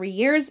or 3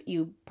 years,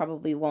 you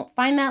probably won't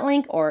find that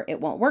link or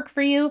it won't work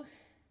for you.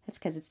 That's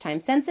because it's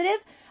time sensitive.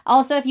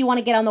 Also, if you want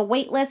to get on the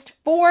wait list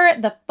for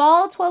the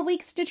fall 12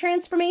 Weeks to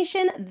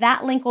Transformation,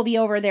 that link will be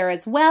over there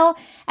as well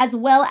as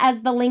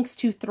the links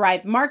to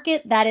Thrive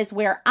Market. That is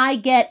where I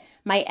get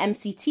my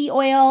MCT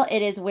oil.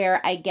 It is where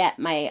I get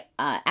my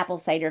apple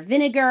cider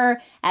vinegar,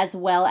 as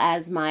well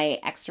as my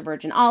extra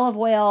virgin olive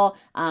oil,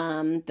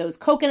 those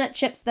coconut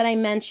chips that I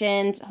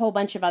mentioned, a whole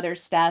bunch of other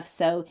stuff.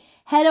 So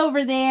head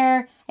over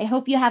there. I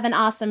hope you have an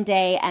awesome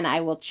day, and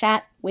I will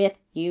chat with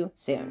you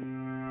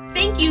soon.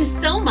 Thank you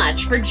so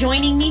much for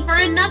joining me for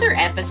another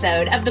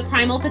episode of the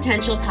Primal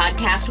Potential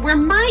Podcast, where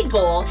my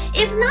goal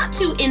is not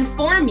to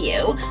inform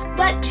you,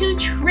 but to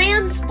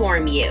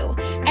transform you.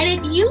 And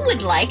if you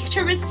would like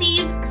to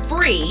receive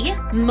free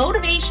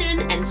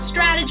motivation and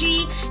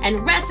strategy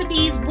and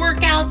recipes,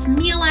 workouts,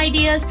 meal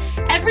ideas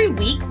every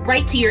week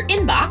right to your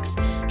inbox,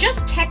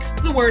 just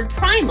text the word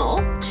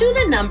primal to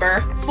the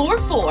number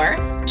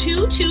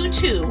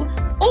 44222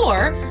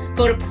 or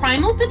go to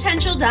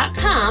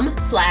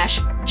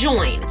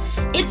primalpotential.com/join.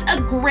 It's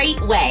a great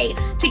way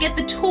to get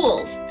the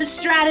tools, the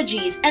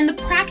strategies, and the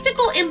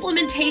practical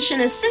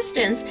implementation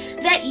assistance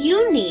that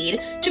you need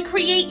to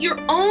create your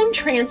own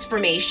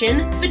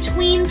transformation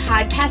between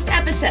podcast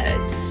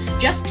episodes.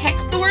 Just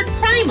text the word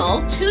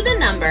primal to the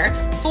number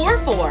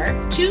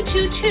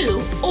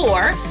 44222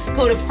 or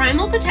go to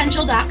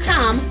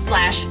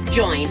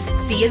primalpotential.com/join.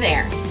 See you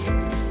there.